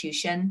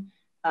institution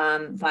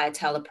via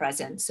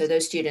telepresence. So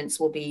those students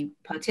will be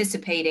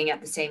participating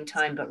at the same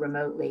time, but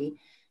remotely.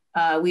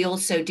 We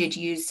also did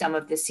use some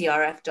of the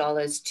CRF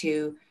dollars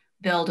to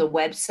build a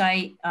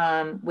website,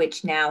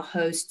 which now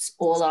hosts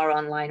all our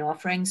online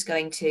offerings,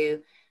 going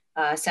to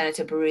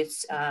Senator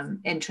Baruth's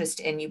interest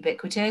in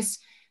Ubiquitous,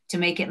 to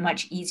make it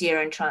much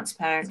easier and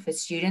transparent for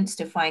students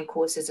to find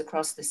courses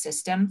across the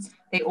system.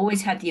 They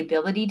always had the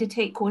ability to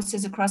take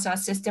courses across our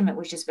system. It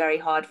was just very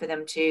hard for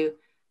them to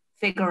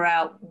figure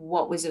out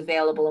what was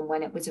available and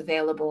when it was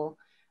available.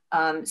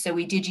 So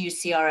we did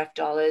use CRF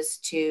dollars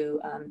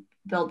to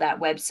build that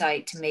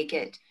website to make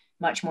it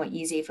much more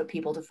easy for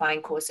people to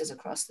find courses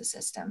across the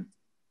system.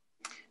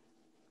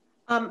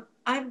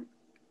 I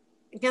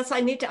guess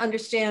I need to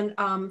understand,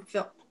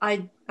 Phil,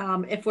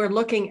 if we're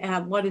looking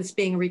at what is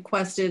being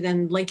requested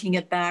and linking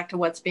it back to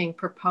what's being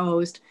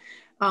proposed,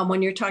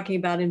 when you're talking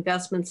about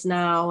investments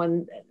now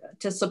and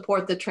to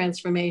support the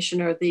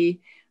transformation or the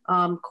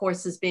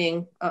courses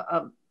being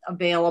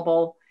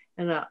available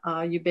in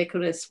a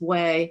ubiquitous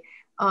way,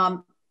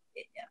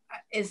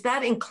 is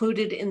that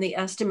included in the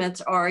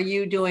estimates, or are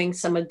you doing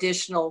some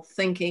additional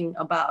thinking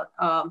about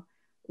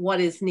what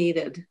is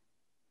needed?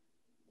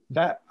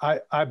 That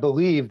I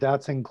believe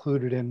that's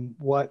included in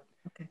what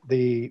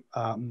the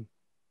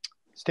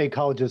state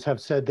colleges have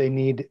said they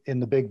need in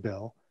the big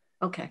bill.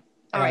 Okay,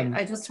 all right.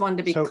 I just wanted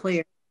to be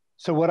clear.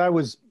 So what I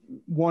was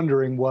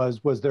wondering was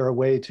there a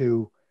way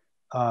to,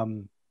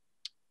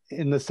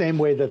 in the same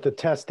way that the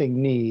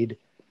testing need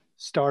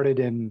started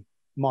in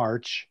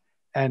March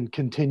and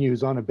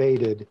continues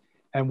unabated,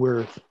 and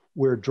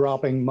we're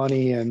dropping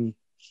money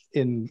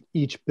in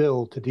each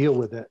bill to deal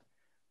with it.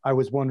 I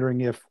was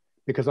wondering if,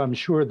 because I'm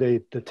sure the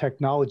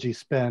technology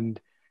spend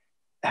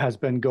has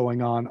been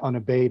going on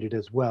unabated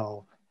as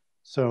well.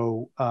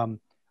 So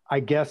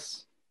I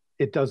guess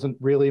it doesn't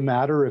really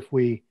matter if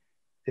we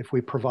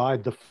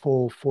provide the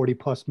full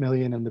 40+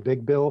 million in the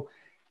big bill,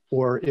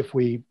 or if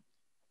we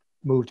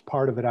moved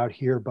part of it out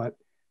here. But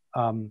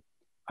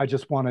I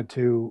just wanted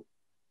to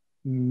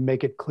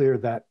make it clear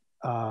that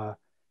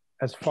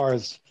as far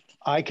as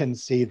I can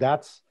see,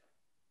 that's,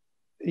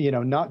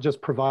 not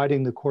just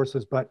providing the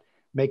courses, but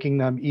making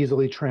them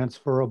easily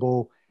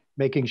transferable,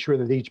 making sure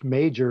that each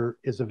major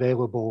is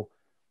available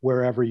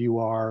wherever you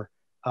are.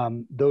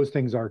 Those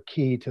things are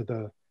key to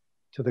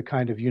the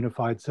kind of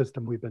unified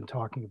system we've been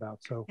talking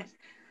about. So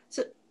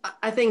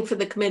I think for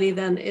the committee,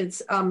 then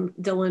it's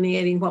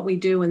delineating what we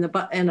do in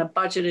a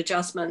budget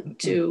adjustment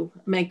to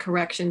make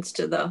corrections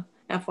to the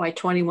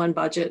FY21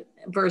 budget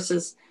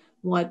versus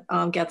what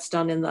gets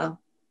done in the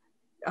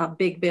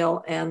big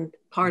bill and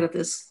part of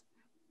this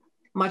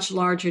much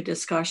larger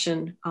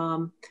discussion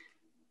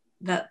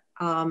that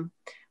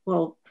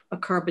will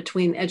occur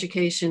between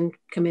education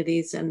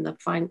committees and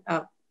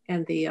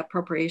the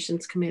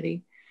appropriations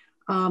committee.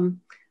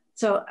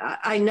 So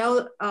I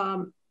know.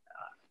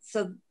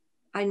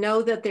 I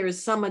know that there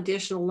is some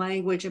additional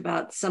language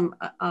about some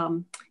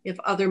if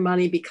other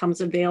money becomes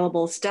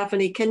available.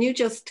 Stephanie, can you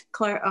just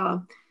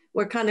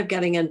we're kind of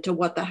getting into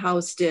what the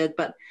House did,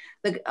 but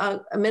the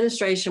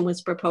administration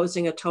was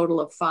proposing a total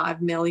of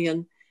 $5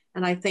 million.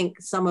 And I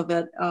think some of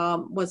it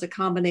was a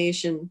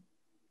combination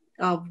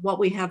of what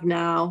we have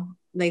now.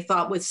 They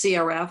thought with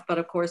CRF, but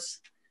of course,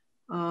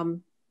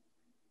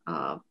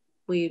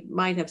 we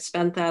might have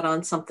spent that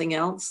on something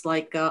else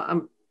like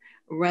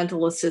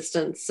rental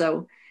assistance.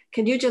 So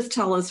can you just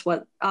tell us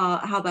what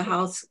how the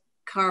House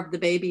carved the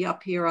baby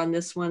up here on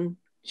this one?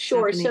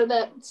 Sure.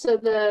 Stephanie? So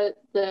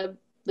the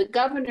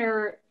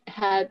governor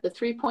had the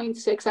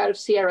 3.6 out of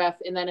CRF,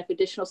 and then if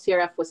additional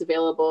CRF was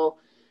available,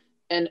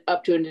 and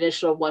up to an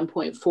additional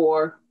 1.4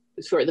 for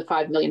the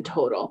 5 million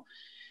total.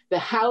 The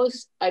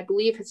House, I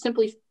believe, has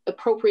simply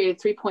appropriated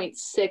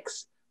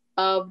 3.6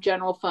 of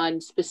general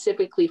fund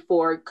specifically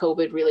for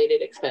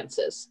COVID-related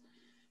expenses.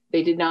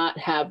 They did not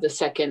have the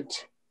second,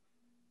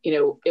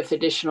 if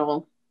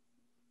additional.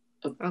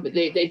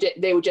 Okay.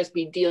 They would just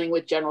be dealing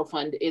with general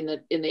fund in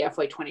the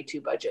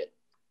FY22 budget.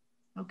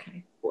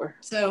 Okay. Or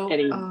so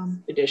any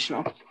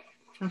additional.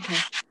 Okay.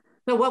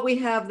 So what we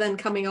have then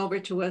coming over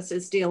to us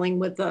is dealing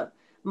with the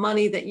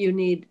money that you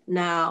need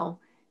now,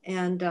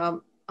 and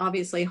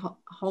obviously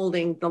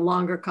holding the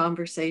longer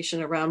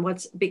conversation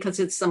around because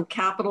it's some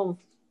capital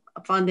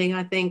funding,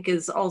 I think,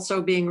 is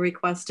also being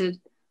requested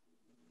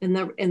in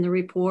the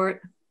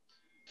report.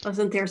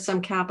 Wasn't there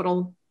some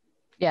capital?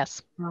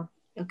 Yes. Oh,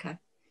 okay.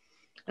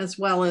 As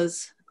well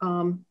as,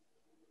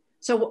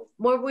 so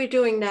what we're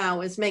doing now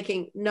is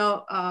making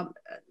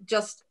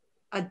just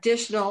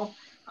additional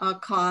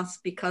costs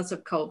because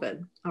of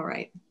COVID. All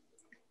right.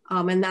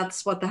 And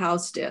that's what the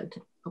House did.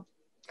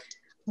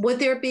 Would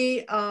there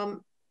be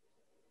up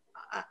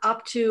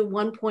to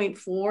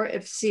 1.4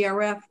 if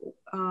CRF,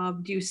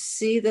 do you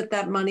see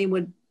that money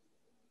would,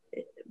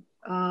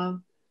 that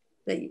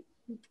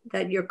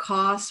your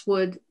costs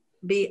would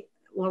be,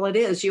 well, it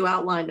is, you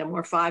outlined them,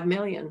 were 5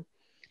 million.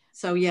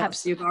 So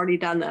yes, you've already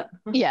done that.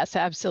 Yes,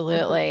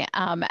 absolutely.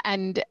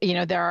 And,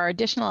 there are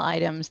additional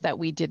items that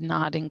we did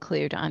not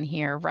include on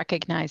here,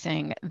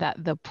 recognizing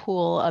that the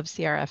pool of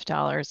CRF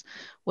dollars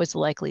was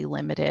likely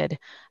limited.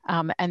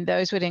 And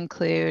those would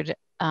include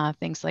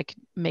things like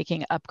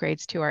making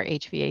upgrades to our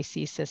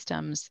HVAC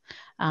systems.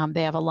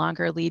 They have a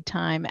longer lead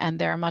time and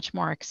they're much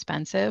more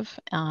expensive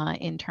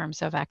in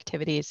terms of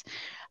activities.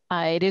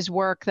 It is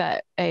work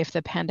that if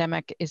the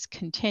pandemic is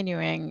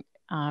continuing,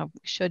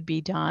 should be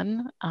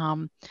done,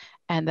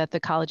 and that the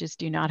colleges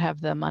do not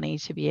have the money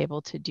to be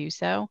able to do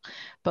so,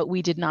 but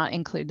we did not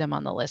include them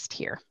on the list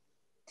here.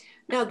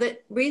 Now, the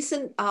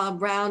recent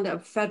round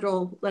of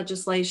federal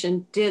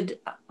legislation did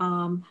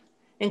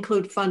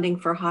include funding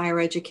for higher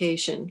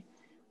education.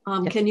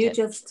 Yes, can you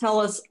just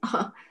tell us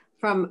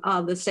from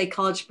the State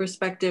College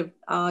perspective,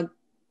 how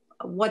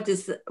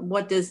does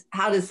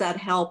that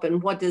help,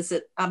 and what does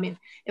it, I mean,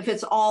 if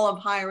it's all of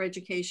higher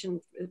education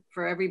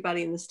for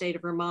everybody in the state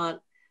of Vermont,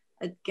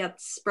 it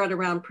gets spread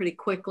around pretty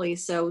quickly.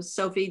 So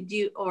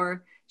Sophie,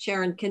 or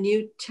Sharon, can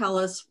you tell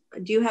us,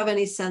 do you have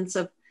any sense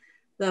of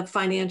the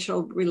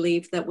financial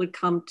relief that would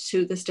come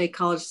to the state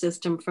college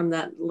system from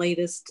that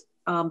latest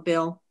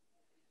bill?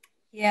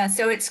 Yeah,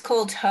 so it's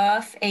called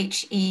HEERF,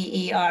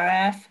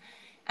 H-E-E-R-F,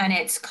 and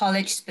it's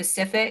college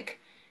specific.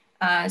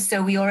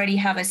 So we already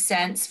have a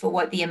sense for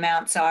what the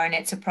amounts are, and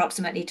it's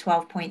approximately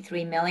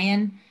 12.3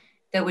 million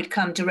that would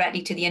come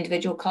directly to the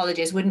individual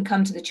colleges, wouldn't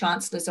come to the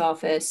Chancellor's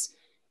office,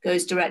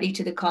 goes directly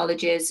to the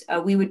colleges.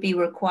 We would be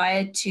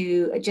required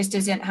to, just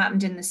as it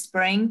happened in the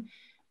spring,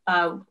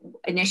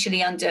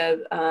 initially in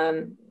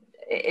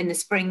the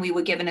spring, we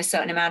were given a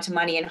certain amount of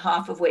money and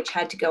half of which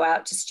had to go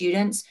out to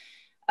students.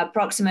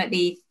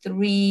 Approximately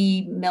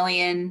 3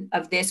 million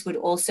of this would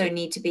also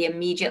need to be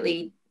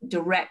immediately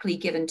directly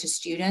given to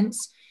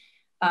students,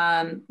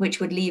 which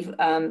would leave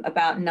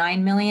about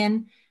 9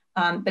 million.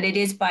 But it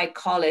is by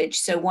college.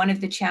 So one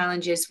of the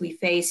challenges we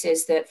face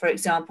is that, for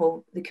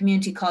example, the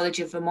Community College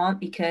of Vermont,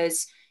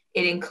 because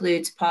it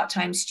includes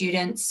part-time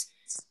students,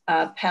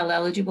 Pell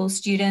eligible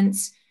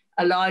students,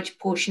 a large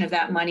portion of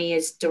that money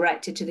is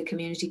directed to the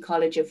Community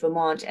College of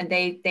Vermont. And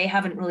they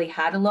haven't really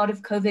had a lot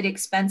of COVID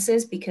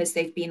expenses because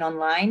they've been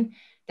online.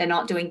 they're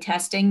not doing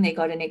testing. They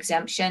got an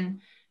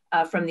exemption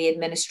from the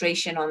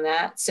administration on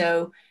that.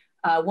 So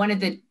one of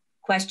the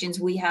questions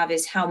we have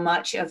is how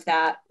much of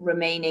that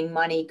remaining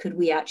money could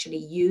we actually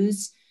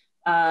use?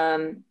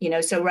 You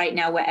know, so right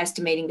now we're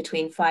estimating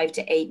between $5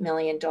 to $8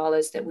 million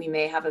that we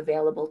may have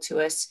available to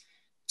us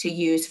to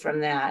use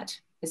from that.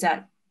 Is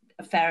that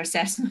a fair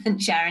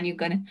assessment? Sharon, you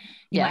might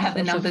have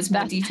the numbers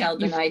more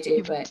detailed than I do,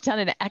 you've done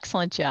an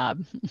excellent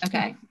job.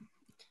 Okay.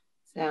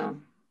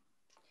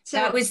 So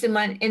that was the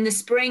money in the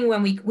spring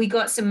when we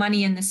got some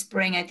money in the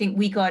spring. I think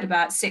we got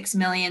about 6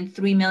 million,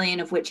 3 million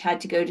of which had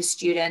to go to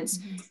students,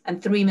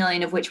 and 3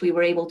 million of which we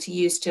were able to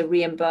use to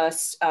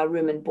reimburse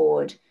room and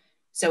board.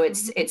 So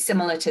it's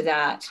similar to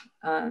that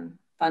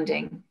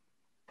funding.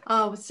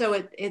 Oh, so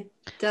it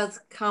does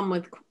come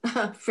with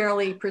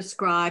fairly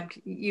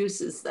prescribed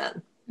uses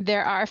then.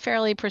 There are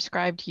fairly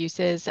prescribed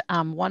uses.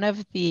 One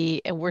of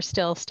the, we're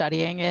still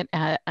studying it,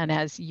 and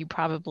as you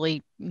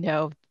probably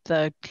know,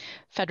 the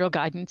federal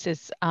guidance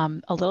is a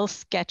little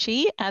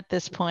sketchy at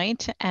this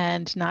point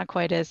and not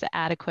quite as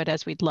adequate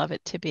as we'd love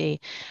it to be.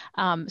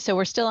 So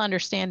we're still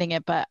understanding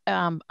it, but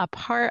a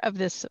part of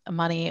this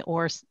money,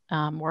 or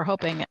we're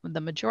hoping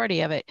the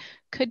majority of it,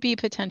 could be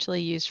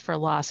potentially used for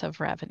loss of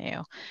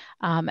revenue.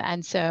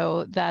 And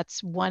so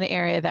that's one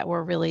area that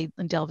we're really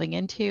delving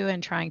into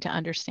and trying to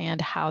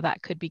understand how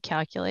that could be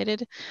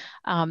calculated.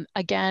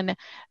 Again,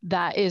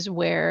 that is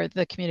where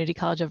the Community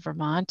College of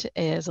Vermont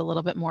is a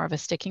little bit more of a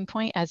sticking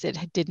point, as it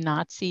did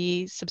not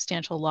see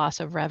substantial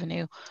loss of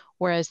revenue,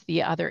 whereas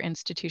the other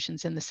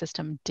institutions in the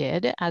system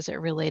did, as it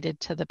related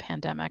to the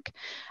pandemic.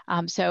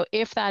 So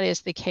if that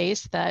is the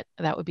case, that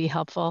would be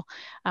helpful.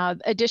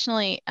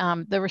 Additionally,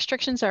 the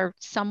restrictions are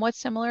somewhat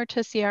similar to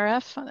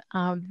CRF.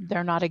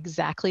 They're not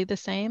exactly the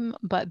same,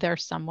 but they're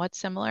somewhat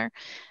similar.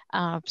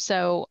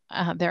 So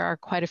there are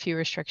quite a few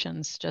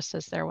restrictions, just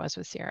as there was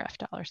with CRF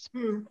dollars.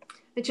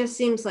 It just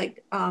seems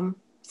like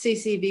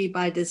CCV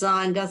by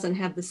design doesn't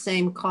have the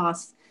same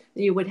costs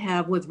that you would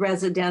have with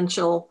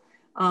residential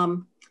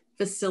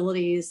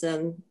facilities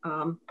and,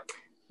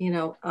 you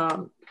know,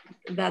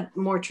 that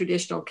more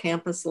traditional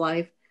campus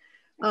life.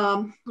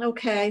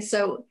 Okay,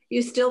 so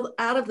you still,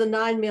 out of the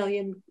 9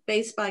 million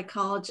based by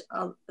college,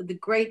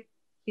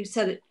 you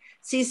said it,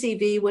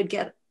 CCV would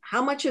get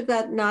how much of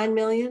that 9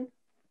 million?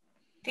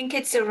 I think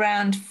it's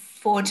around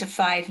 4 to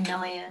 5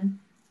 million.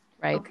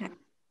 Right. Okay,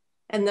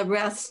 and the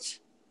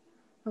rest,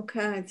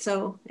 okay,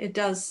 so it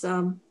does.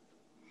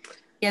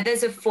 Yeah,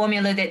 there's a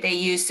formula that they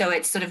use. So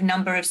it's sort of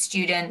number of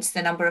students,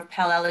 the number of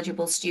Pell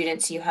eligible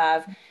students you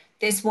have.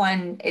 This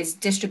one is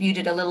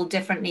distributed a little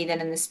differently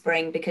than in the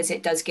spring because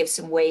it does give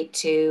some weight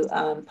to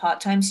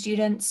part-time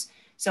students.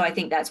 So I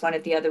think that's one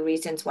of the other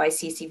reasons why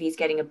CCV is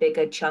getting a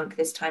bigger chunk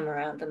this time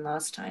around than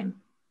last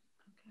time.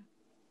 Okay.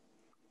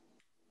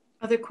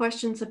 Other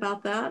questions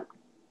about that?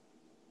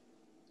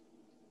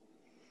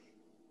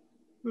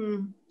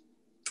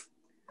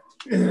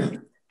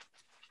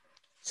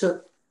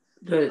 So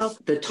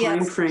the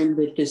time frame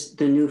that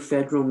the new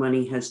federal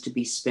money has to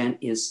be spent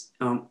is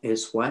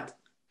what?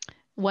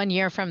 1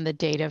 year from the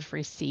date of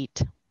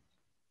receipt.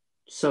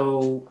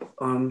 So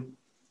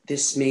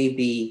this may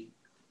be,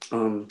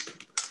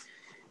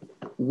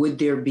 would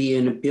there be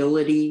an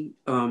ability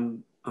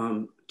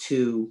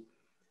to,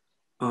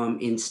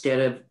 instead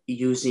of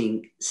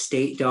using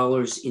state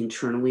dollars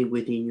internally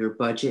within your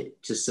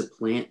budget, to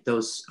supplant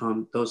those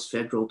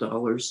federal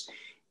dollars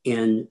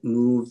and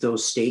move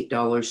those state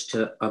dollars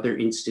to other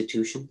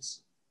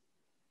institutions?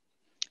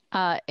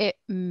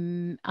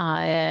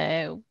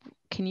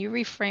 Can you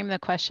reframe the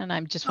question?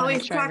 I'm just want to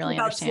make sure I really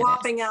understand it.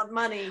 Swapping out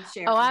money,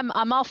 Sharon. Oh,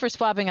 I'm all for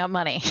swapping out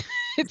money.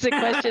 It's a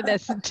question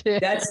that's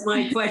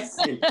my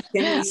question.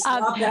 Can we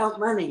swap out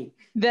money?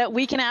 That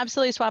we can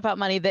absolutely swap out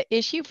money. The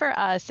issue for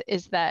us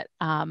is that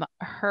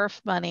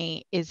HERF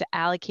money is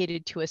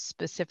allocated to a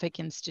specific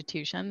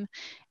institution,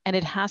 and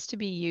it has to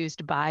be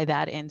used by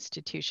that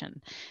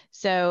institution.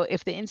 So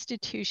if the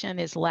institution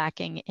is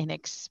lacking in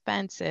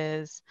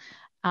expenses,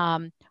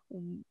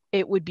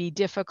 it would be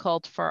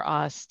difficult for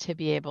us to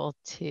be able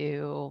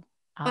to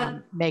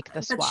make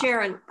the swap. But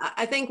Sharon,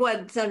 I think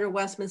what Senator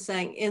Westman's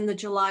saying, in the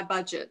July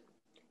budget,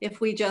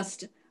 if we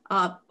just,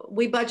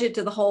 we budget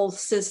to the whole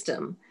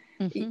system,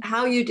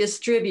 how you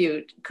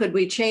distribute, could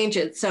we change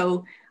it?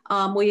 So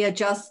we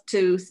adjust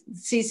to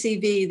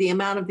CCV, the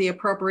amount of the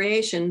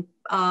appropriation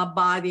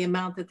by the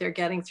amount that they're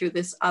getting through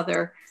this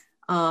other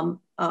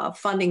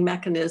funding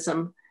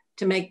mechanism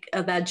to make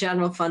that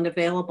general fund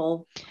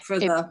available for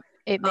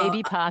It may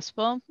be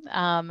possible,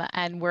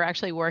 and we're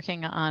actually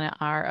working on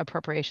our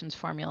appropriations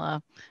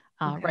formula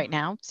right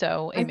now,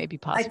 so it may be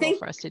possible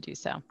for us to do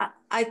so.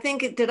 I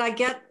think, did I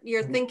get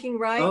your thinking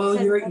right? Oh,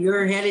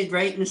 you're headed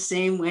right in the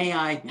same way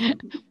I am.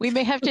 We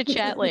may have to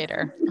chat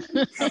later.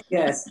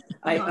 Yes,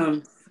 I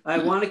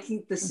want to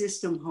keep the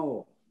system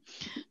whole.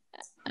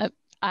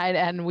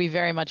 And we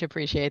very much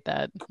appreciate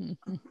that.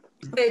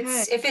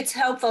 If it's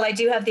helpful, I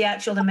do have the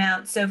actual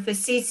amount. So for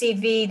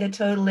CCV, the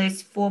total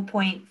is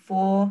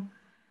 4.4.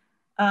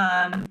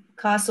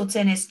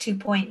 Castleton is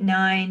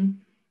 2.9.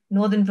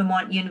 Northern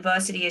Vermont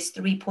University is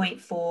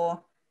 3.4.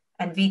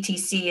 and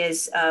VTC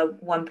is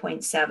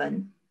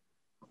 1.7.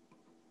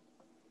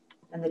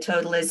 And the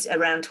total is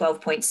around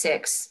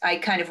 12.6. I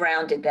kind of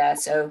rounded there.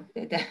 So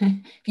if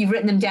you've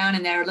written them down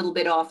and they're a little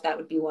bit off, that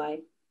would be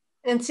why.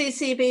 And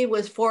CCB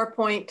was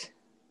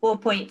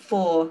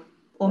 4.4,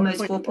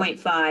 almost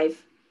 4.5.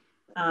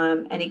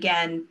 And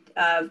again,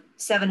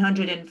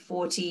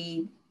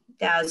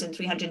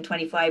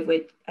 740,325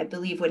 I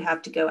believe would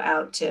have to go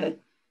out to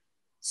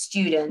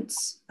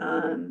students.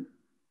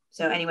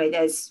 So anyway,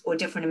 or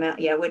different amount.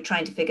 Yeah, we're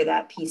trying to figure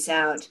that piece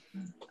out.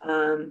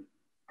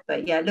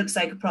 But yeah, it looks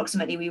like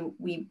approximately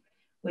we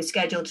were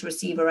scheduled to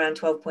receive around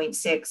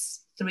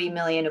 12.63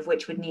 million, of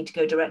which would need to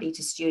go directly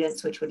to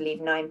students, which would leave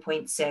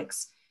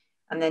 9.6.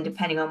 And then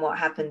depending on what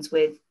happens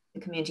with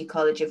the Community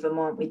College of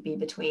Vermont, we'd be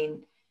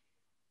between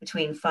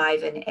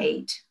 5 and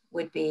 8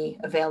 would be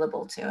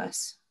available to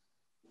us.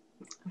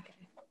 Okay.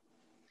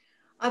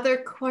 Other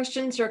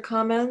questions or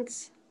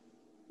comments?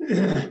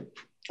 I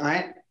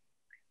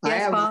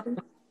have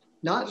Bob?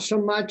 Not so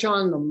much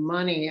on the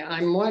money.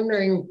 I'm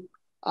wondering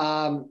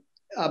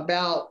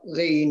about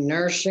the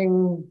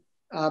nursing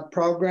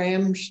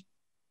programs.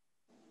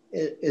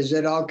 Is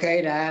it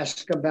okay to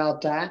ask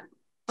about that?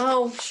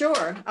 Oh,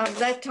 sure.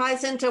 That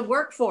ties into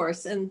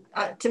workforce. And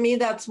to me,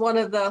 that's one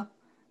of the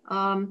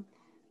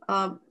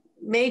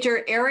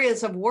major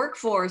areas of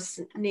workforce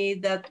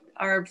need that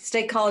our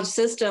state college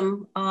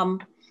system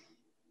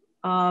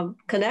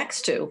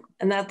connects to,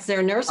 and that's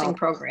their nursing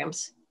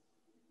programs.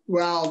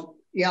 Well,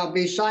 yeah,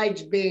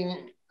 besides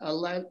being a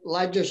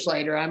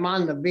legislator, I'm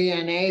on the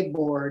VNA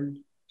board,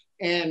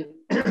 and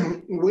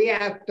we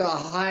have to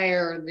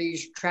hire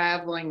these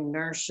traveling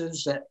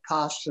nurses that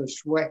cost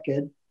us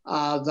wicked.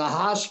 The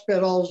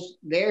hospitals,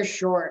 they're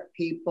short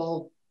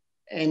people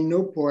in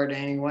Newport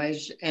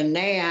anyways, and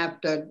they have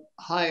to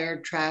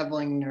hire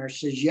traveling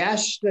nurses.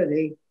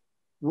 Yesterday,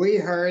 we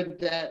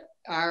heard that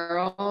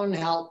our own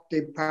health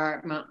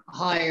department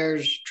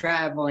hires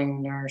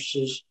traveling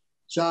nurses.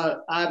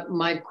 So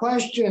my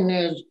question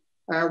is,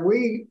 are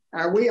we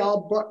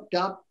all booked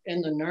up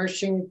in the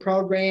nursing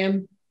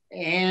program?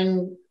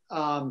 And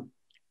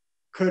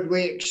could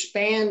we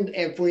expand,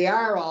 if we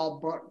are all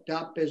booked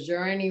up, is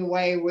there any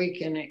way we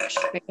can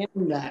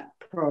expand that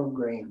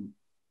program?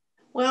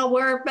 Well,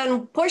 we've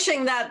been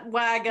pushing that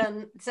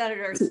wagon,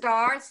 Senator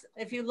Stars.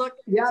 If you look,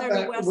 yeah, Senator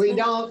but Westman, we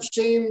don't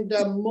seem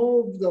to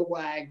move the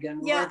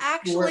wagon. Yeah,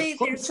 actually,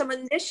 there's some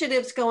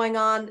initiatives going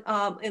on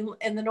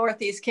in the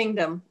Northeast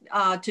Kingdom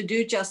to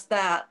do just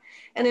that.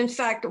 And in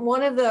fact,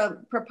 one of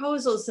the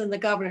proposals in the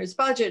governor's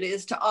budget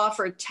is to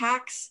offer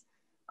tax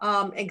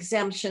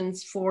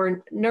exemptions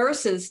for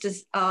nurses to,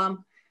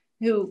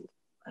 who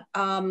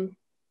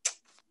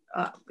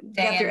get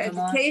their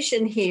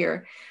education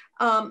here.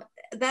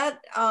 That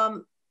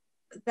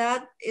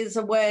is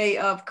a way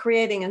of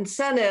creating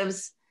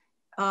incentives,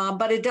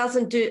 but it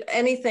doesn't do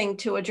anything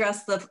to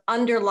address the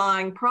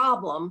underlying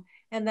problem.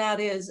 And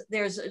that is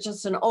there's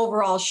just an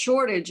overall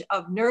shortage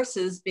of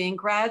nurses being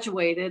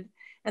graduated.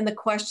 And the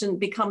question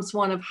becomes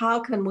one of how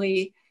can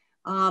we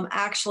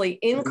actually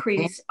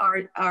increase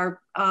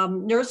our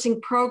nursing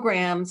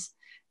programs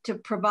to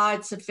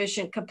provide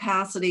sufficient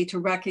capacity to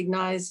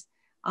recognize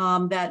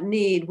that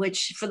need,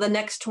 which for the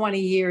next 20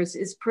 years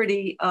is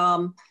pretty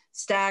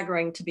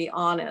staggering, to be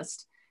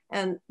honest.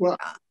 And well,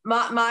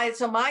 one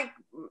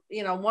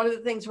of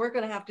the things we're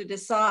going to have to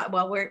decide,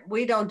 well,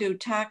 we don't do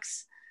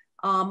tax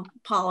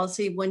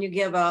policy when you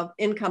give a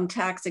income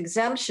tax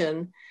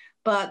exemption,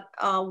 but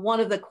one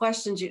of the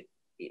questions you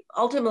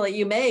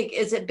ultimately make,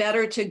 is it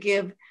better to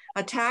give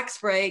a tax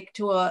break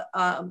to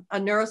a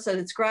nurse that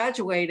is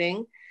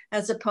graduating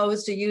as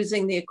opposed to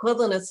using the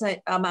equivalent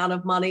amount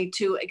of money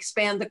to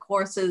expand the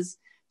courses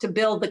to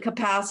build the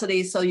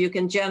capacity so you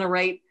can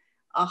generate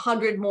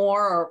 100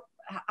 more or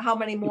how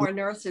many more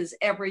nurses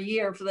every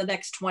year for the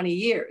next 20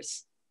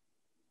 years?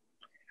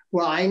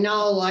 Well, I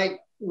know like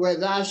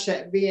with us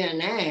at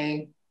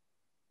VNA,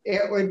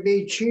 it would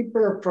be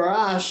cheaper for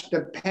us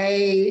to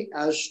pay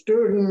a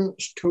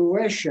student's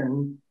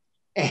tuition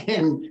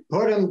and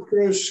put them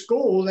through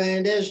school than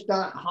it is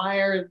to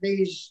hire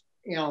these,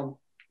 and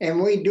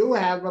we do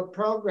have a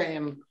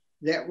program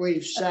that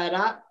we've set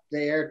up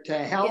there to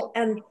help.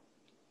 And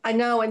I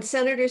know, and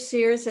Senator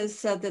Sears has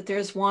said that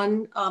there's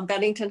one,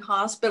 Bennington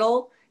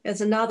Hospital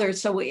is another.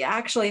 So we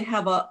actually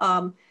have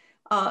a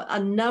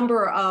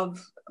number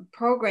of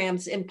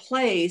programs in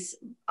place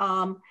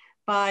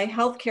by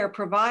healthcare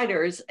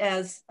providers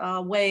as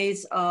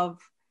ways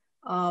of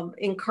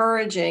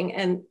encouraging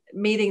and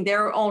meeting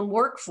their own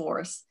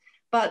workforce.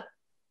 But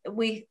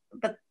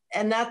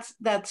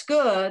that's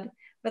good.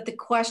 But the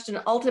question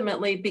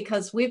ultimately,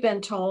 because we've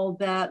been told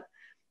that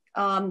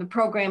the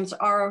programs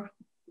are,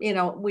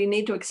 we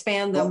need to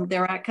expand them,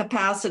 they're at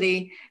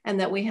capacity, and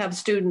that we have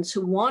students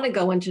who want to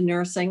go into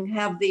nursing,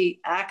 have the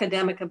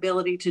academic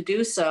ability to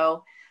do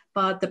so,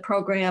 but the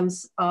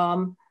programs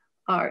are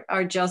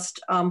just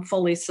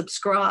fully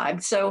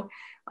subscribed. So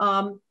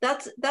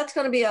that's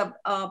going to be a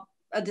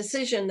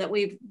decision that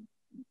we've,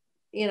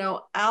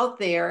 out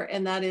there,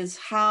 and that is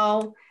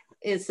how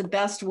is the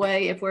best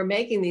way, if we're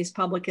making these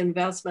public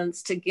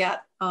investments, to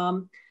get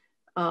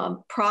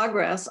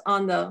progress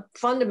on the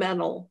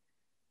fundamental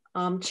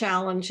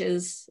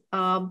challenges.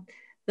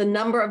 The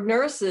number of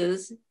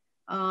nurses,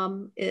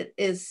 it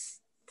is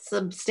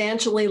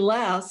substantially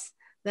less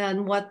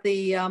than what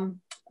the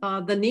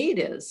need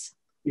is.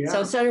 Yeah.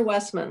 So Senator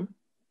Westman.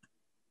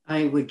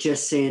 I would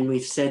just say, and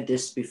we've said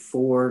this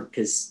before,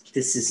 because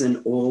this is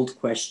an old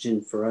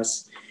question for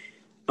us,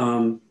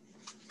 and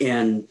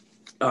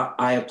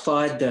I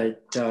applaud the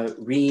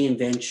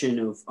reinvention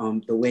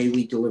of the way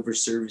we deliver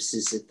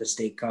services at the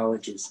state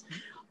colleges.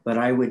 But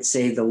I would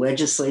say the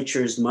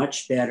legislature is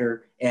much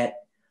better at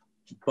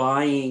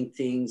buying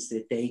things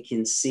that they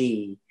can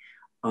see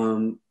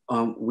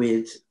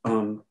with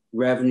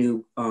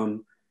revenue.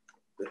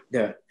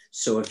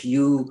 So if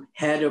you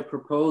had a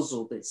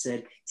proposal that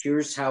said,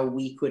 here's how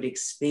we could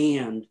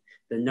expand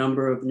the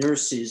number of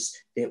nurses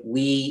that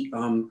we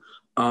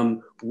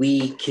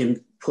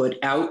can put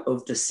out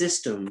of the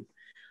system,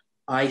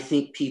 I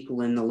think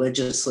people in the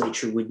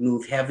legislature would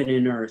move heaven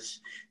and earth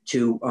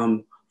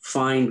to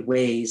find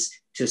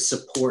ways to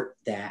support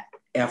that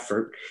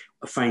effort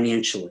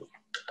financially.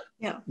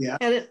 Yeah.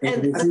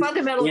 And the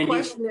fundamental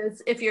question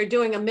is, if you're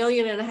doing $1.5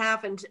 million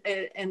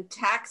in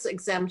tax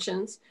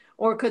exemptions,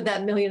 or could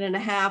that $1.5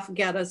 million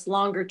get us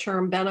longer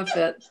term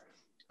benefit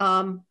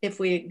if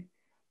we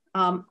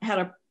had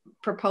a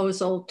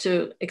proposal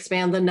to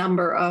expand the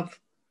number of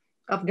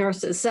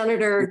nurses?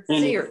 Senator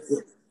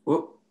Sears.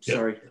 Oh,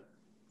 sorry.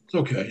 It's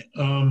okay.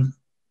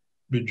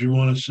 Did you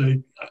want to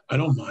say? I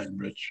don't mind,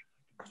 Rich.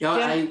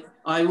 Yeah,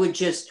 I would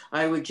just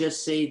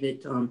say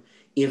that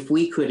if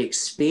we could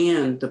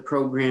expand the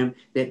program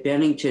that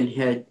Bennington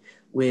had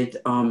with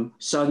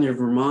Southern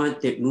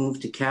Vermont that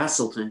moved to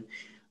Castleton,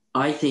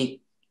 I think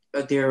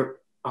there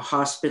are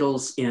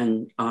hospitals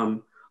and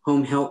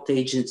home health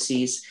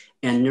agencies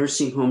and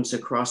nursing homes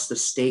across the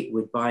state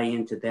would buy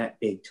into that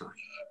big time.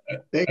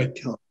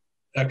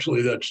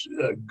 Actually, that's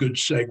a good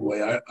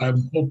segue.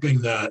 I'm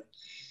hoping that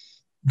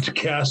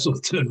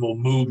Castleton will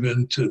move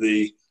into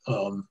the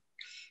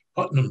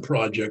Putnam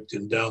project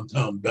in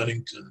downtown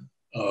Bennington,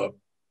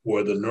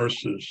 where the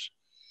nurses,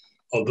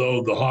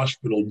 although the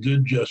hospital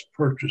did just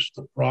purchase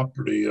the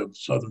property of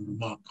Southern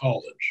Vermont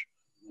College.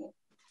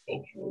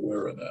 Folks are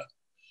aware of that.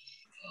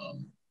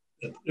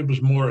 It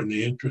was more in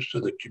the interest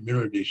of the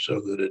community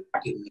so that it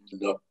didn't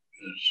end up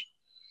as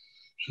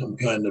some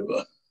kind of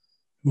a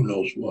who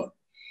knows what.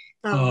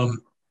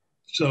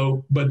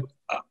 But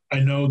I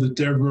know that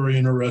they're very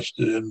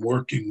interested in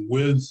working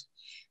with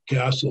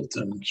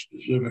Castleton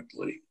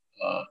specifically.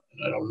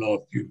 And I don't know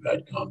if you've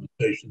had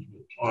conversations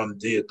with Tom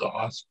D at the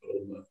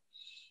hospital.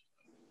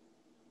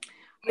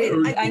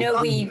 I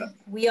know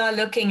we are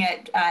looking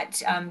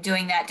at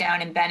doing that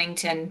down in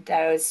Bennington.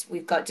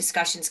 We've got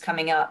discussions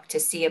coming up to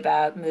see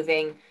about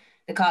moving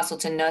the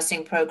Castleton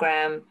nursing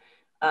program,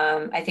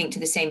 I think, to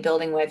the same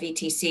building where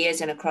VTC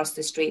is and across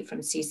the street from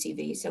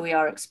CCV. So we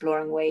are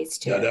exploring ways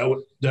to. Yeah,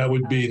 that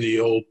would be the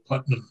old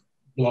Putnam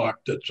block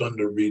that's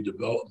under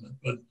redevelopment.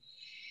 But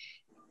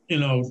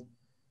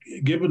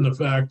given the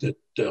fact that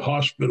the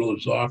hospital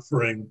is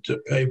offering to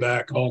pay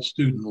back all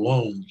student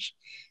loans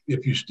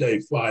if you stay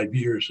 5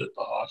 years at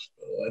the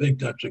hospital, I think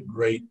that's a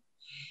great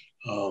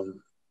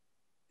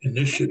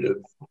initiative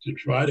to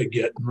try to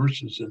get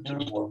nurses into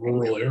more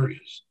rural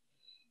areas.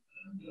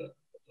 And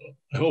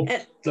I hope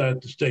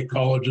that the state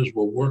colleges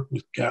will work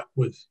with the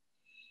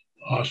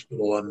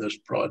hospital on this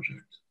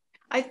project.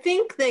 I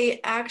think they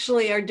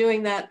actually are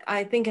doing that,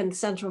 I think, in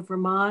central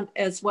Vermont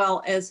as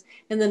well as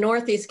in the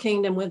Northeast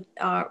Kingdom with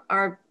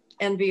our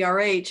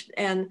NVRH.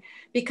 And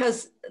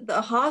because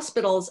the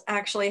hospitals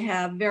actually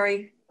have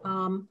very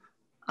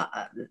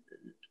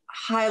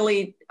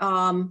highly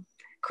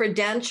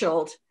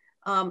credentialed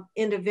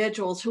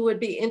individuals who would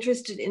be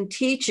interested in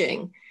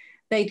teaching.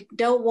 They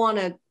don't want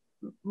to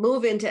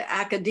move into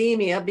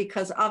academia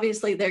because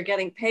obviously they're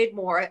getting paid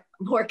more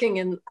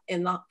working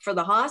for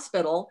the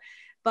hospital.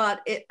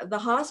 But the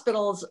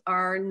hospitals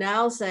are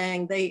now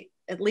saying they,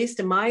 at least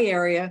in my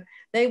area,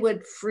 they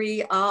would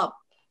free up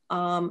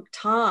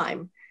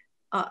time.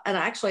 And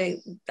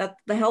actually,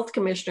 the health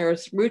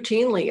commissioners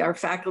routinely are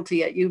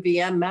faculty at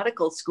UVM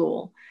Medical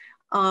School,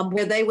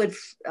 where they would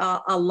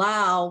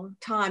allow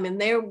time and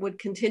they would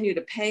continue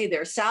to pay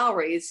their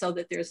salaries so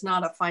that there's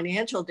not a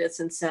financial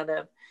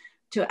disincentive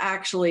to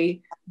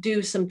actually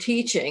do some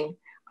teaching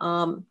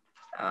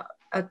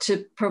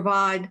to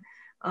provide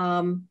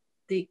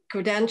the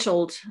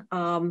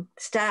credentialed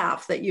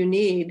staff that you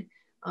need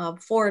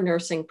for a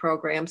nursing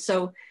program.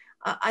 So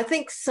I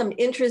think some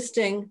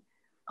interesting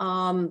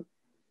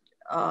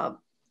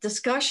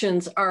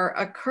discussions are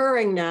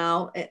occurring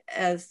now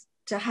as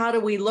to how do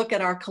we look at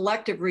our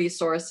collective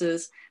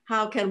resources,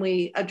 how can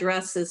we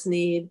address this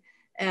need?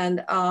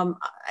 And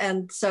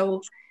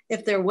so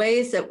if there are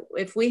ways that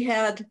if we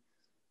had,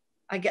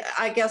 I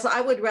guess I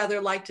would rather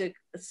like to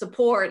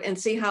support and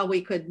see how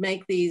we could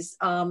make these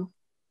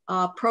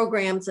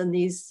programs and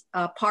these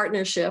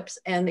partnerships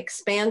and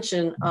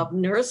expansion of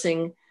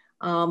nursing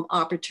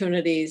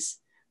opportunities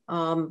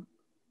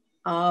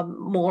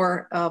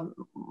more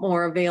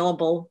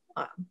available.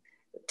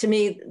 To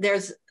me,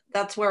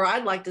 that's where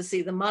I'd like to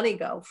see the money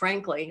go,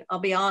 frankly, I'll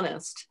be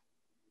honest.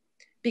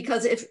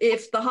 Because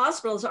if the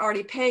hospital's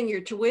already paying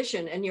your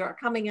tuition and you're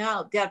coming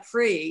out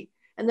debt-free,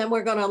 and then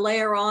we're gonna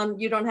layer on,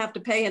 you don't have to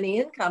pay any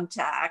income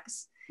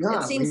tax. Yeah,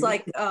 it seems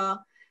like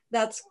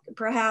that's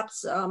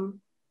perhaps,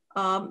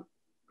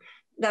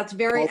 that's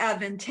very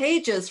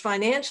advantageous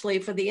financially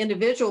for the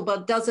individual,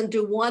 but doesn't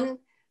do one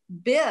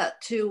bit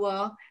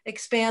to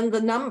expand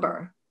the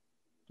number.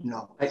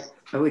 No,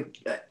 I would,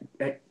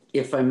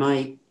 if I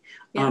might,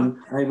 yeah.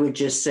 I would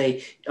just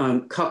say,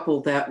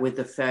 couple that with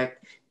the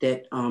fact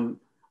that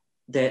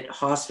that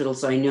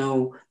hospitals, I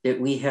know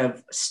that we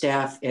have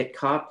staff at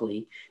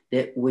Copley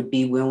that would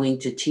be willing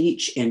to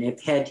teach, and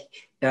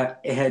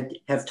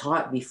have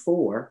taught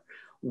before.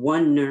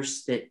 One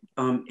nurse that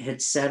had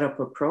set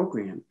up a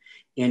program,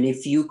 and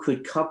if you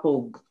could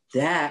couple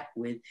that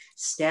with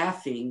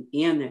staffing,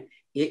 and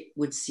it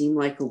would seem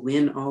like a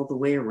win all the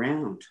way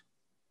around.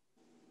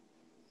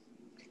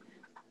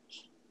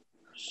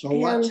 So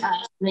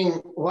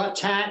what's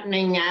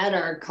happening at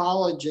our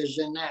colleges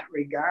in that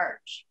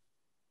regards?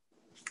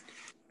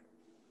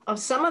 Oh,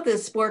 some of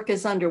this work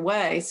is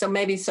underway, so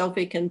maybe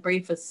Sophie can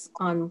brief us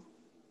on.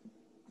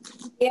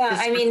 Yeah,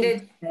 I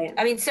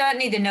mean,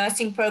 certainly the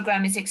nursing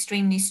program is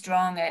extremely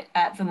strong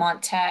at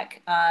Vermont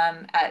Tech,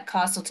 at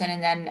Castleton,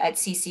 and then at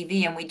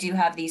CCV, and we do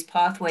have these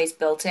pathways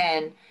built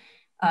in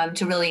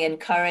to really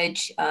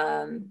encourage,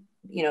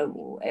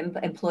 people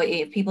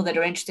that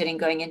are interested in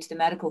going into the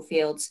medical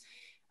fields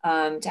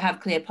to have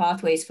clear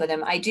pathways for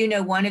them. I do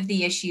know one of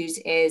the issues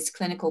is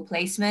clinical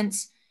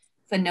placements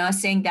for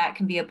nursing. That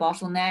can be a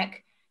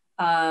bottleneck,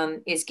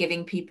 is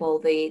giving people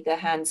the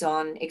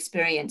hands-on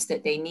experience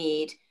that they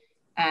need,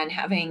 and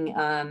having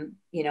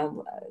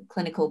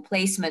clinical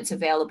placements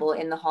available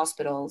in the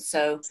hospital.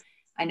 So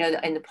I know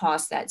that in the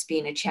past that's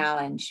been a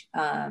challenge,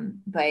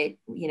 but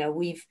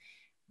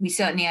we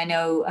certainly, I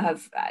know,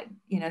 have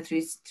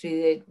through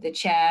the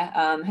chair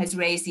has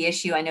raised the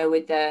issue. I know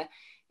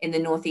in the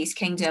Northeast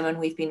Kingdom, and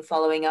we've been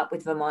following up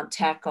with Vermont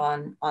Tech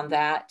on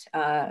that.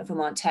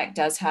 Vermont Tech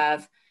does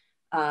have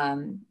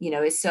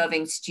is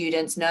serving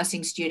students,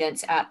 nursing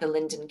students at the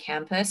Linden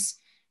campus.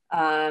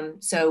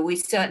 So we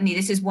certainly,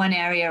 this is one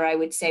area I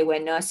would say where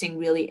nursing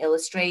really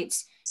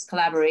illustrates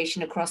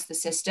collaboration across the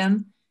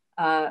system,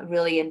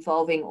 really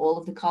involving all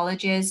of the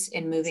colleges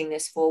in moving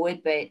this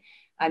forward. But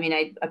I mean,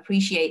 I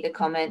appreciate the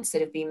comments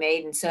that have been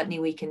made, and certainly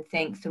we can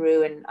think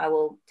through, and I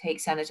will take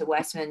Senator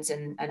Westman's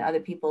and other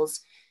people's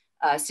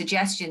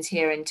suggestions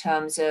here in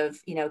terms of,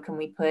 can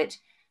we put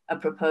a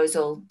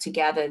proposal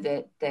together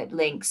that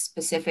links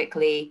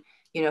specifically,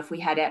 if we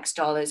had X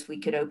dollars, we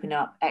could open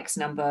up X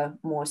number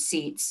more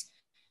seats.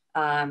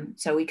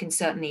 So we can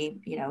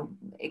certainly,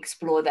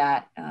 explore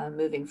that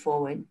moving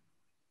forward.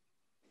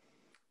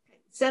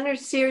 Senator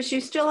Sears, you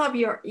still have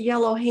your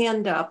yellow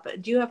hand up.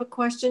 Do you have a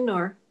question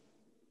or?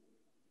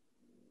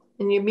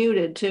 And you're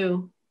muted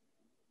too.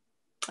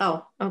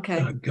 Oh, okay.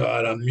 Oh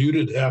God, I'm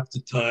muted half the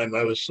time.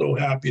 I was so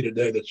happy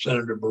today that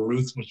Senator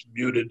Baruth was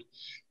muted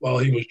while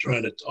he was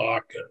trying to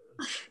talk.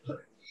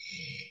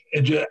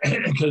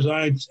 Because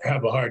I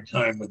have a hard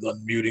time with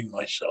unmuting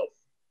myself.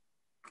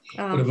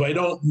 But if I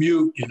don't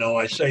mute,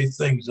 I say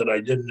things that I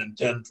didn't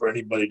intend for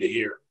anybody to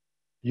hear.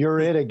 You're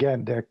it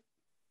again, Dick.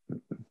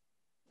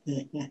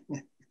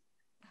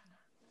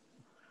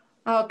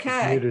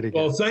 Okay.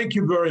 Well, thank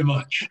you very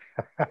much.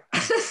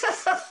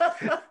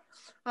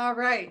 All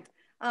right.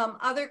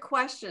 Other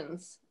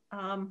questions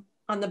on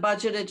the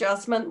budget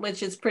adjustment,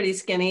 which is pretty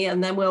skinny,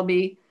 and then we'll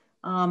be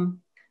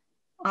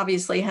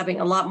obviously having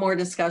a lot more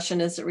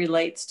discussion as it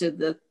relates to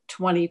the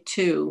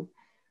 22.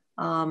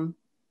 And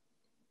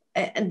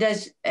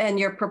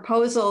your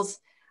proposals,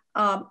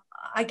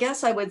 I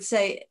guess I would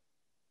say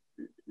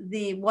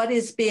what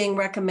is being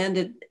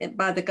recommended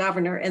by the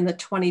governor in the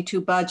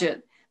 22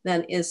 budget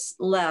then is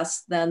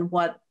less than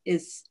what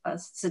is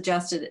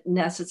suggested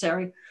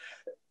necessary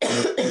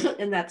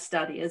in that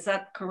study. Is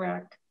that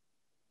correct?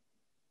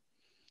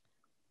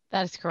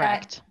 That is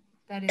correct.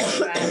 That is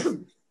correct.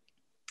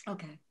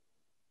 Okay.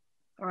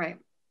 All right.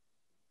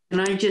 Can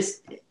I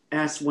just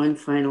ask one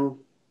final?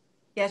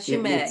 Yes, you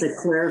may. It's a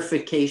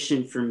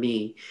clarification for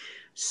me.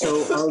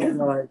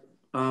 So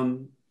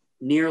of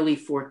nearly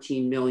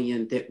 14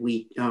 million that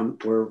we,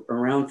 or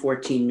around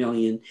 14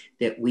 million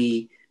that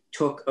we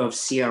took of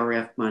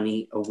CRF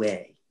money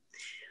away,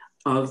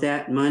 of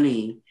that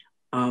money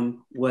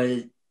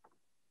was,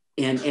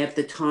 and at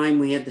the time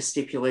we had the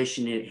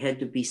stipulation it had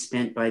to be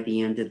spent by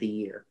the end of the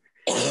year.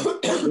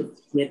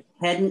 It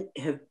hadn't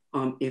have,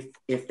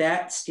 if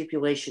that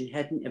stipulation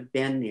hadn't have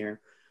been there,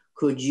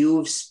 could you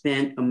have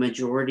spent a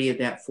majority of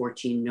that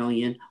 14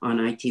 million on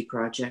IT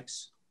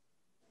projects?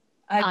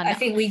 I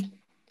think we,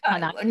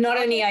 not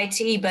only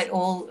IT, but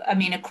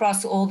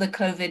across all the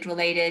COVID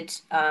related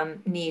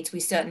needs, we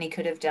certainly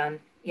could have done,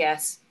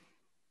 yes.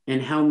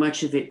 And how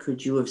much of it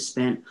could you have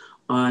spent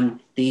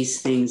on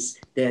these things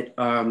that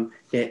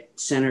that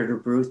Senator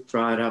Baruth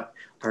brought up,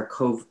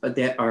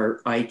 that are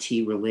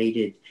IT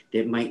related,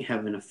 that might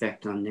have an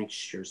effect on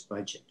next year's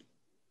budget?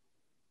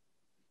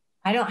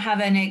 I don't have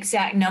an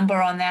exact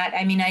number on that.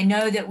 I mean, I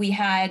know that we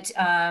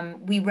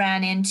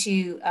ran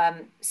into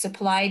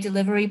supply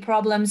delivery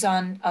problems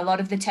on a lot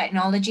of the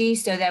technology.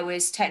 So there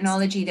was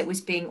technology that was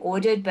being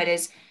ordered, but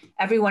as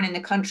everyone in the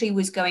country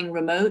was going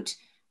remote,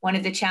 one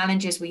of the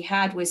challenges we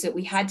had was that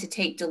we had to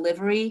take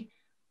delivery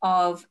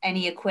of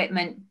any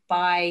equipment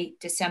by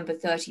December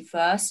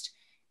 31st.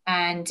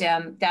 And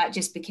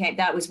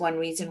that was one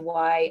reason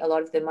why a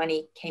lot of the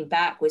money came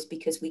back, was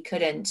because we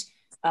couldn't,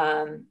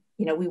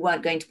 we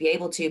weren't going to be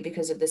able to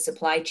because of the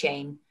supply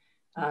chain.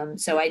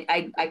 So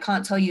I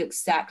can't tell you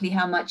exactly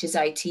how much is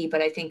IT,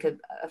 but I think a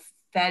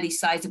fairly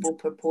sizable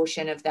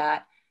proportion of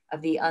that,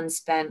 of the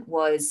unspent,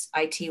 was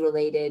IT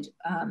related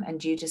and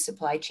due to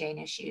supply chain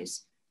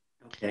issues.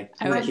 Okay.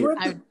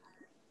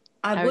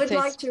 I would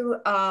like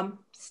to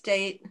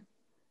state,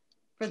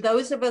 for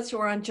those of us who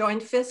are on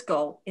joint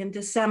fiscal in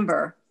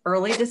December,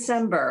 early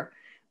December,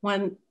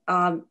 when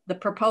the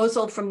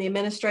proposal from the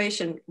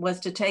administration was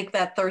to take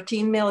that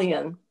 13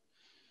 million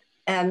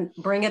and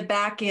bring it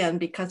back in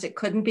because it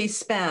couldn't be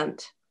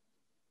spent.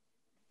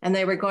 And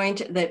they were going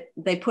to,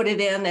 they put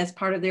it in as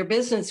part of their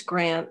business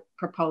grant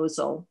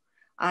proposal.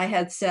 I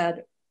had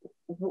said,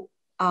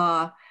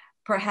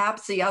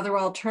 perhaps the other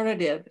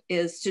alternative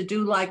is to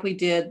do like we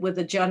did with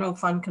the general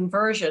fund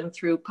conversion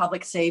through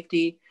public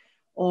safety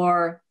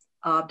or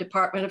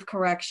Department of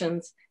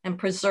Corrections, and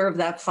preserve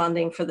that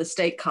funding for the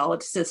state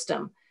college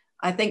system.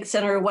 I think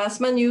Senator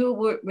Westman,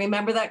 you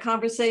remember that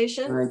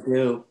conversation? I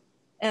do.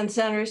 And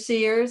Senator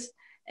Sears,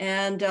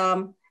 and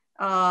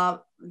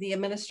the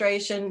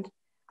administration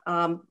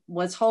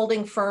was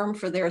holding firm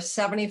for their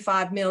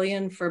 75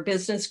 million for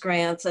business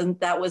grants, and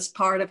that was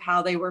part of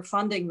how they were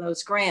funding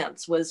those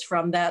grants, was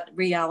from that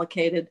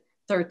reallocated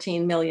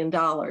 $13 million.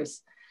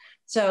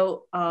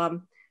 So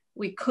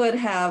we could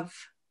have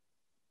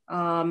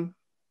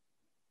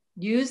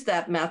used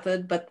that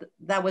method, but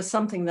that was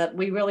something that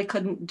we really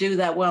couldn't do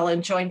that well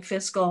in joint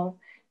fiscal,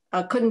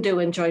 that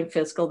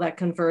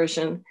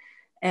conversion.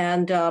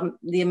 And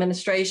the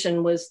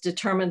administration was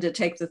determined to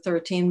take the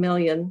 13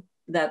 million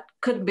that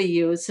couldn't be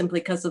used simply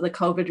because of the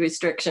COVID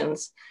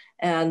restrictions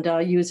and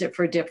use it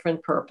for a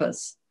different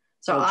purpose.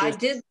 So I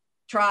did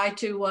try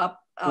to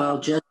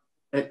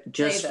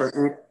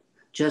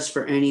just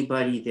for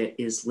anybody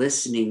that is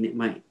listening that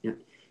might,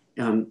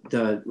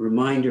 the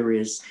reminder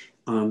is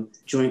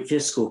joint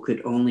fiscal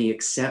could only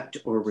accept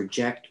or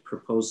reject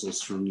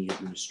proposals from the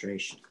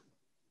administration.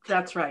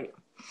 That's right.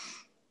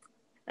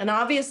 And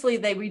obviously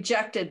they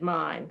rejected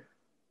mine.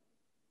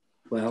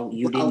 Well,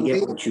 you didn't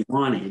get what you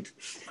wanted.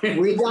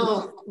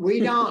 we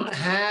don't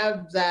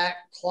have that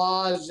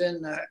clause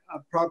in the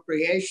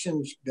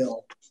appropriations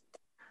bill.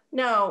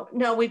 No,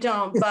 we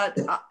don't. But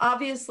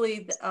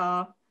obviously,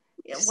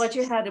 what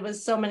you had, it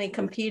was so many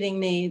competing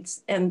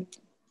needs, and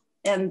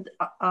it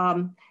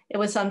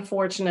was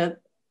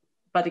unfortunate,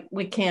 but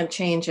we can't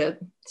change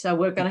it. So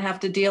we're going to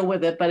have to deal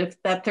with it. But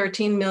if that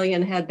 13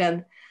 million had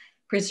been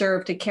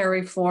preserved to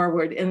carry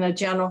forward in the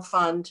general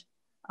fund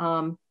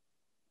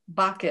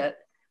bucket,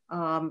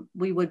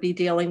 we would be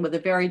dealing with a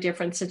very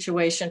different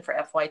situation for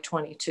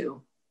FY22.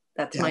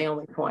 That's my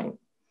only point.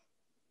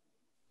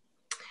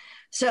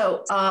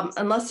 So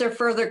unless there are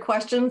further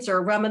questions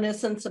or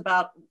reminiscence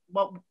about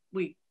what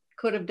we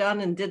could have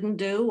done and didn't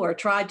do or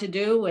tried to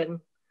do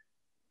and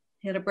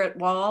hit a brick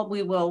wall,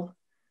 we will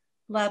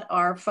let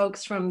our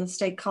folks from the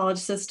state college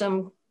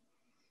system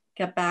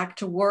get back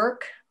to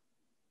work.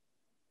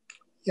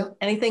 Yep.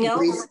 Anything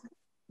else?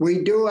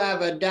 We do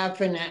have a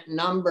definite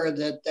number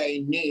that they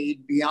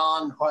need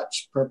beyond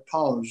what's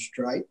proposed,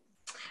 right?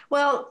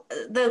 Well,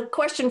 the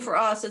question for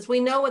us is, we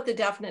know what the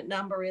definite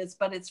number is,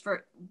 but it's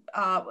for,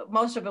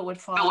 most of it would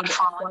fall into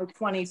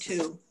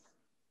FY22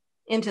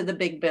 into the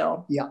big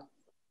bill. Yeah.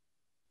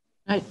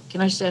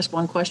 Can I just ask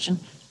one question?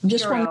 I'm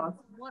just wondering,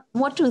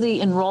 what do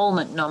the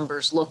enrollment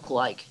numbers look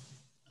like,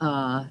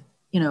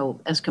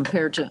 as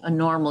compared to a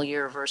normal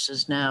year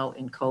versus now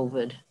in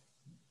COVID?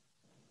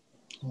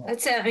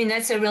 That's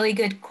a really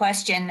good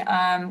question.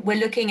 We're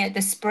looking at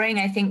the spring.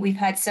 I think we've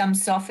had some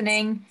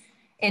softening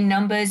in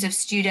numbers of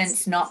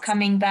students not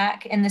coming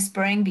back in the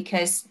spring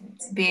because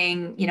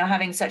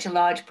having such a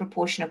large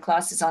proportion of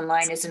classes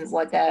online isn't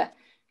what they're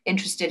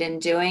interested in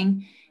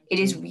doing. It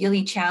is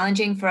really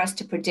challenging for us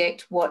to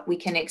predict what we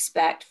can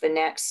expect for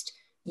next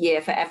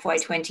year, for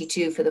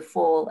FY22, for the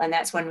fall. And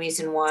that's one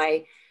reason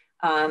why,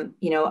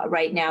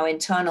 right now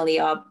internally,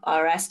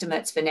 our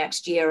estimates for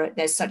next year,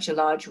 there's such a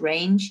large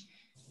range.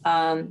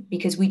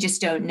 Because we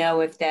just don't know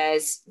if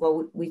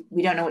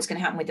we don't know what's going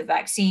to happen with the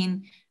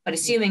vaccine, but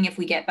assuming if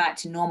we get back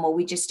to normal,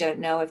 we just don't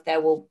know if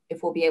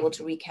we'll be able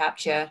to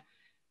recapture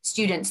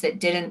students that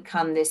didn't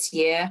come this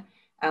year.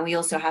 And we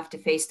also have to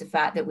face the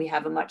fact that we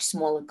have a much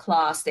smaller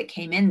class that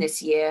came in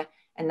this year,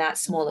 and that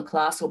smaller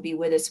class will be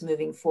with us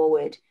moving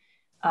forward.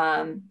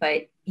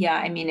 But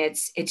yeah,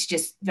 it's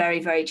just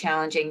very, very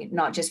challenging,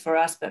 not just for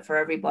us, but for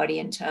everybody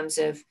in terms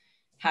of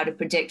how to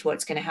predict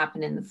what's going to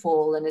happen in the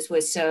fall. And as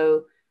we're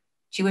so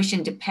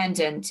tuition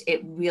dependent,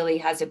 it really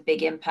has a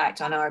big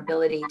impact on our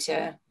ability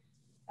to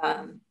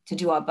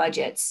do our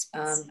budgets,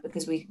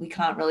 because we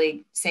can't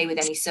really say with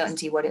any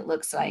certainty what it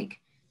looks like.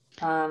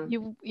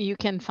 You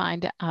can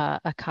find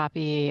a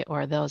copy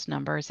or those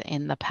numbers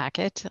in the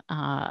packet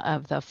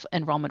of the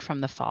enrollment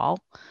from the fall.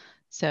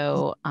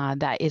 So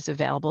that is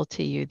available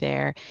to you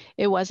there.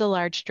 It was a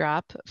large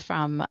drop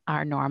from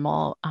our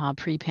normal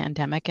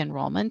pre-pandemic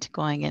enrollment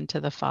going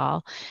into the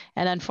fall.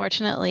 And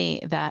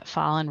unfortunately, that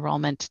fall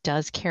enrollment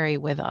does carry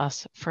with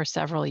us for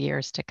several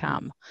years to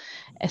come.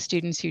 As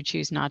students who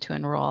choose not to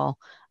enroll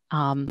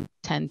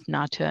tend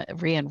not to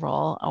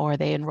re-enroll, or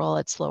they enroll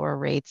at slower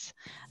rates.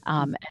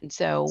 And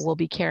so we'll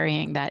be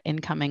carrying that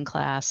incoming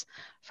class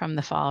from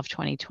the fall of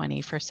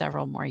 2020 for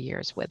several more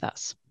years with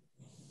us.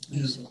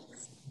 Yes.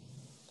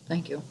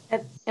 Thank you.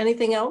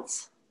 Anything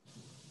else?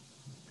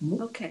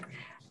 Okay.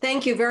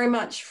 Thank you very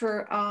much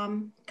for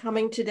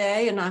coming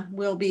today. And I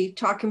will be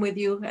talking with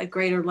you at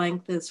greater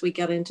length as we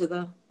get into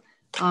the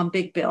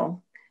big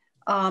bill.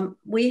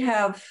 We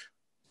have...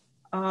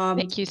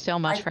 Thank you so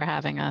much for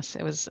having us.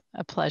 It was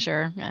a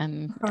pleasure,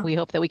 and we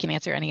hope that we can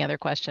answer any other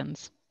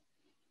questions.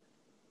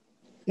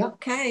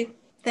 Okay,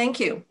 thank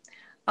you.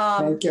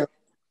 Thank you.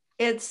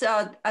 It's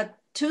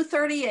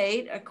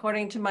 2:38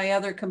 according to my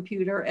other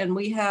computer, and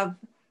we have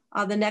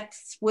the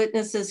next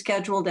witness is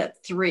scheduled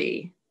at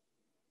 3.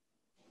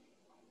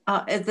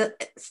 Are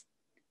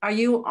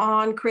you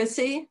on,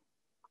 Chrissy?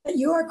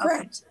 You are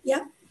correct. Okay.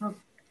 Yep.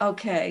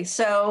 Okay,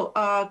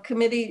 so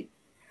committee,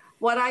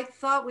 what I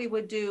thought we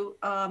would do,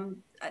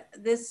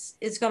 this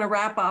is going to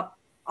wrap up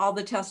all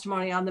the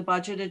testimony on the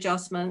budget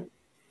adjustment.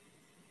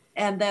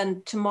 And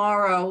then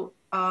tomorrow,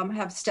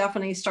 have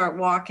Stephanie start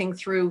walking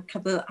through,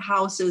 the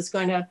House is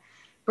going to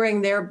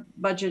bring their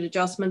budget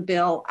adjustment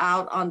bill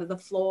out onto the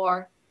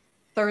floor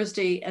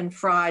Thursday and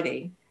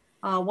Friday.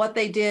 What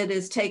they did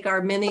is take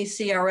our mini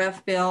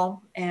CRF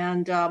bill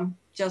and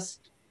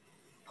just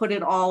put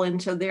it all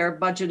into their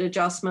budget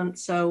adjustment.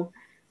 So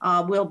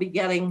we'll be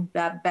getting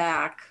that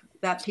back,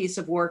 that piece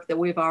of work that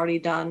we've already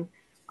done,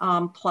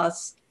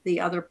 plus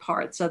the other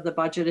parts of the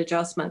budget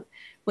adjustment,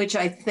 which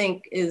I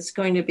think is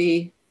going to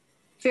be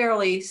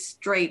fairly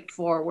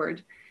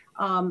straightforward.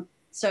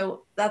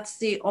 So that's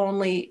the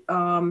only,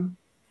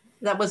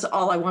 that was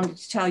all I wanted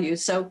to tell you.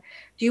 So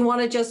do you want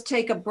to just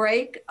take a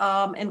break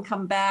and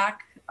come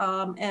back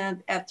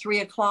and at 3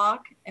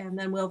 o'clock, and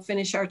then we'll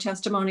finish our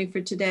testimony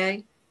for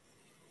today?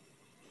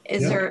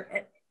 Is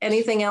there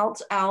anything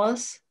else,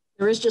 Alice?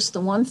 There is just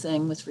the one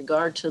thing with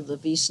regard to the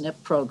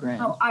VSNP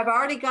program. Oh, I've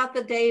already got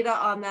the data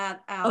on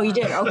that, Alice. Oh, you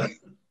did? Okay.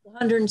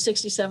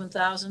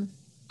 167,000?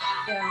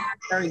 Yeah.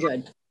 Very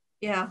good.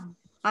 Yeah,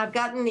 I've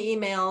gotten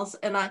emails,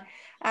 and I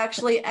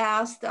actually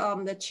asked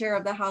the chair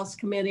of the House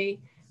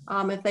committee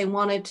if they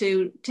wanted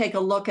to take a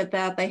look at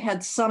that. They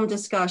had some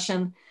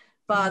discussion,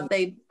 but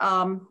they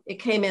it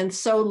came in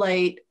so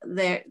late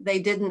that they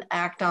didn't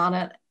act on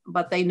it,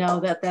 but they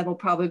know that that'll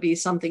probably be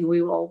something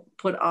we will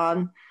put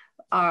on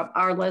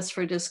our list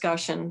for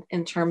discussion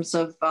in terms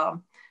of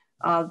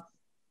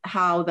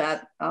how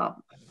that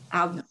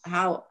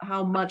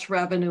how much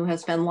revenue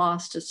has been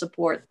lost to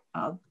support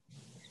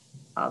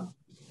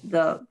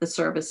the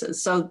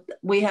services. So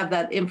we have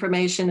that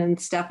information,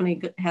 and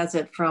Stephanie has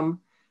it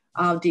from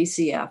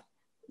DCF.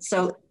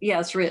 So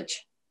yes,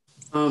 Rich.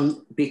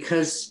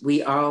 Because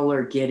we all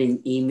are getting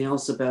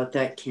emails about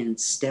that, can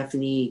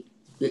Stephanie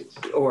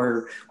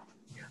or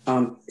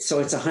so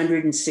it's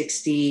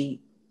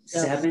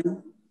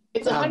 167?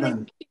 It's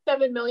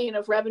 157 million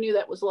of revenue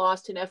that was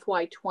lost in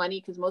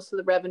FY20, because most of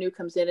the revenue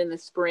comes in the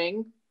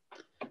spring,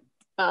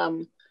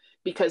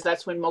 because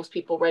that's when most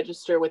people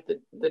register with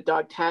the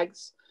dog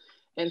tags.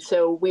 And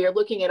so we are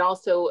looking at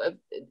also,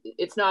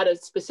 it's not a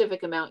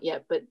specific amount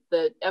yet, but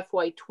the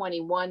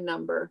FY21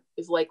 number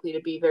is likely to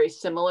be very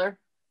similar.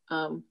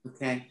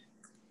 Okay.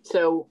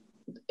 So,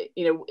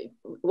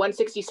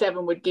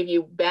 167 would give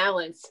you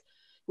balance,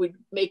 would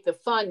make the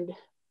fund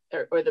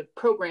or the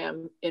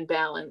program in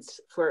balance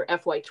for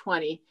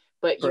FY20,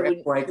 but for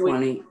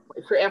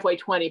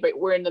FY20, but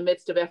we're in the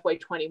midst of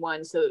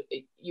FY21, so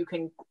you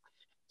can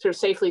sort of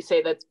safely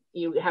say that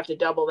you have to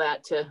double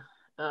that to,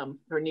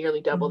 or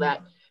nearly double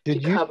that to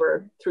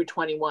cover through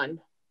 21.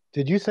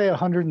 Did you say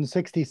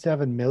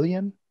 167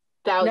 million?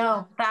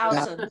 No,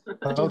 thousand.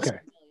 Okay.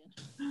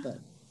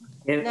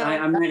 No.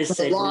 I might have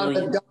said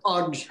million.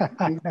 Dogs.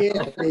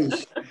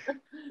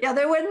 Yeah,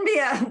 there wouldn't be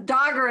a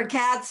dog or a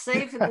cat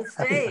safe in the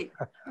state.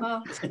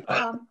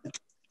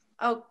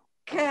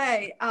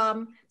 Okay,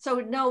 so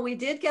no, we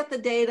did get the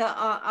data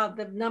of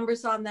the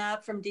numbers on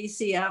that from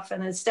DCF,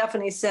 and as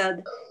Stephanie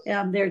said,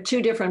 there are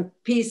 2 different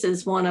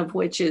pieces, one of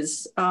which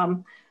is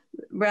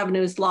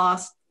revenues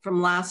lost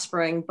from last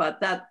spring, but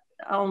that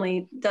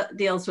only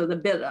deals with a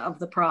bit of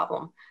the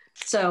problem.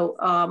 So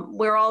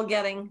we're all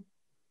getting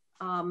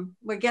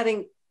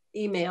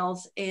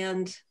emails,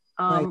 and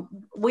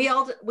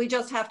we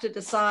just have to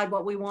decide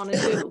what we want to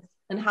do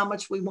and how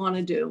much we want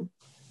to do.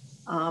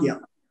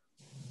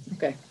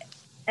 Okay.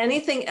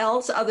 Anything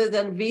else other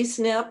than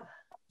VSNP?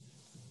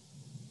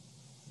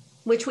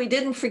 which we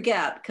didn't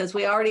forget because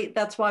we already,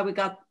 that's why we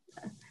got,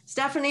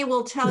 Stephanie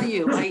will tell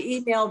you, I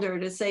emailed her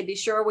to say, be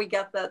sure we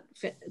get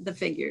the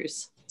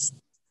figures. Is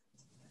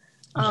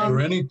there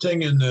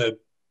anything in the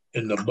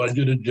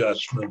budget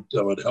adjustment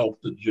that would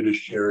help the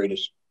judiciary to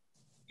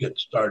get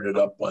started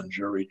up on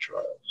jury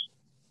trials?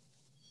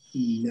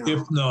 No.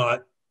 If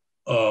not,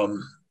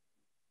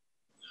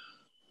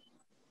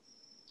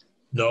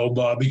 no,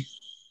 Bobby?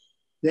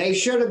 They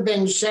should have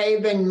been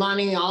saving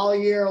money all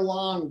year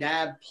long to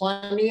have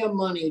plenty of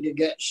money to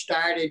get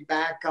started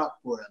back up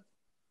with.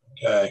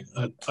 Okay,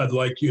 I'd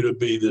like you to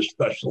be the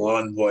special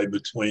envoy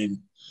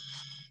between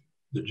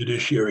the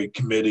Judiciary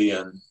Committee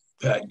and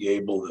Pat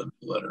Gable and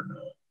let her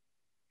know.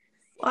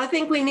 Well, I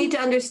think we need to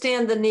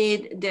understand the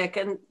need, Dick,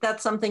 and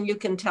that's something you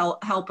can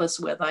help us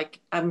with,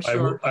 I'm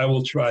sure. I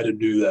will try to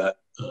do that.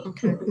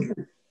 Okay.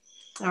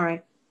 All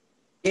right.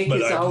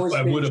 But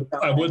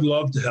I would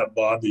love to have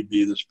Bobby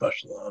be the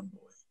special envoy.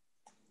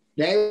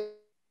 They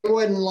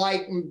wouldn't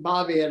like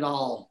Bobby at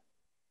all.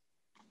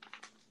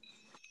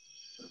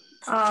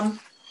 All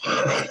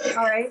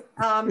right.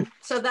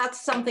 So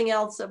that's something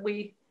else that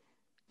we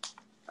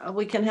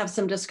can have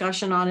some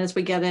discussion on as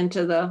we get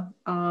into the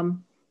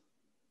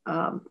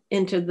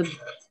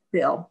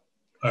bill.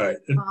 All right.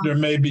 There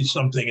may be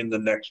something in the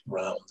next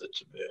round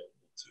that's available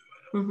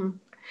too. Mm-hmm.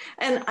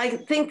 And I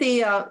think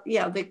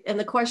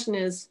the question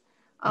is,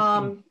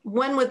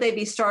 when would they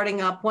be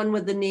starting up? When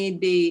would the need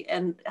be,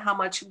 and how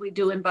much we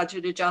do in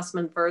budget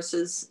adjustment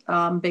versus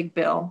big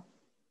bill?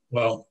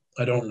 Well,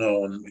 I don't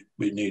know, and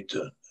we need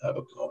to have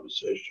a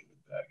conversation with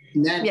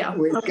Peggy. Yeah,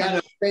 we've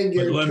got to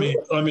figure. But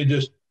let me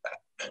just.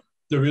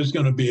 There is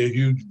going to be a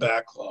huge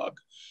backlog,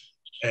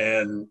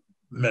 and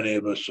many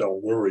of us are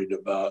worried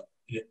about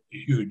a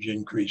huge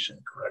increase in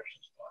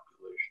corrections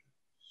population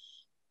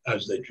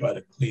as they try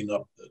to clean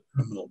up the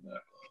criminal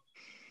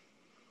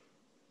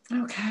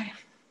backlog. Okay.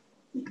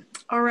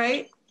 All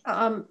right.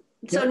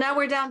 So now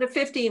we're down to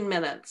 15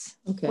 minutes.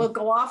 Okay. We'll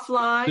go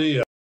offline. See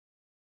ya.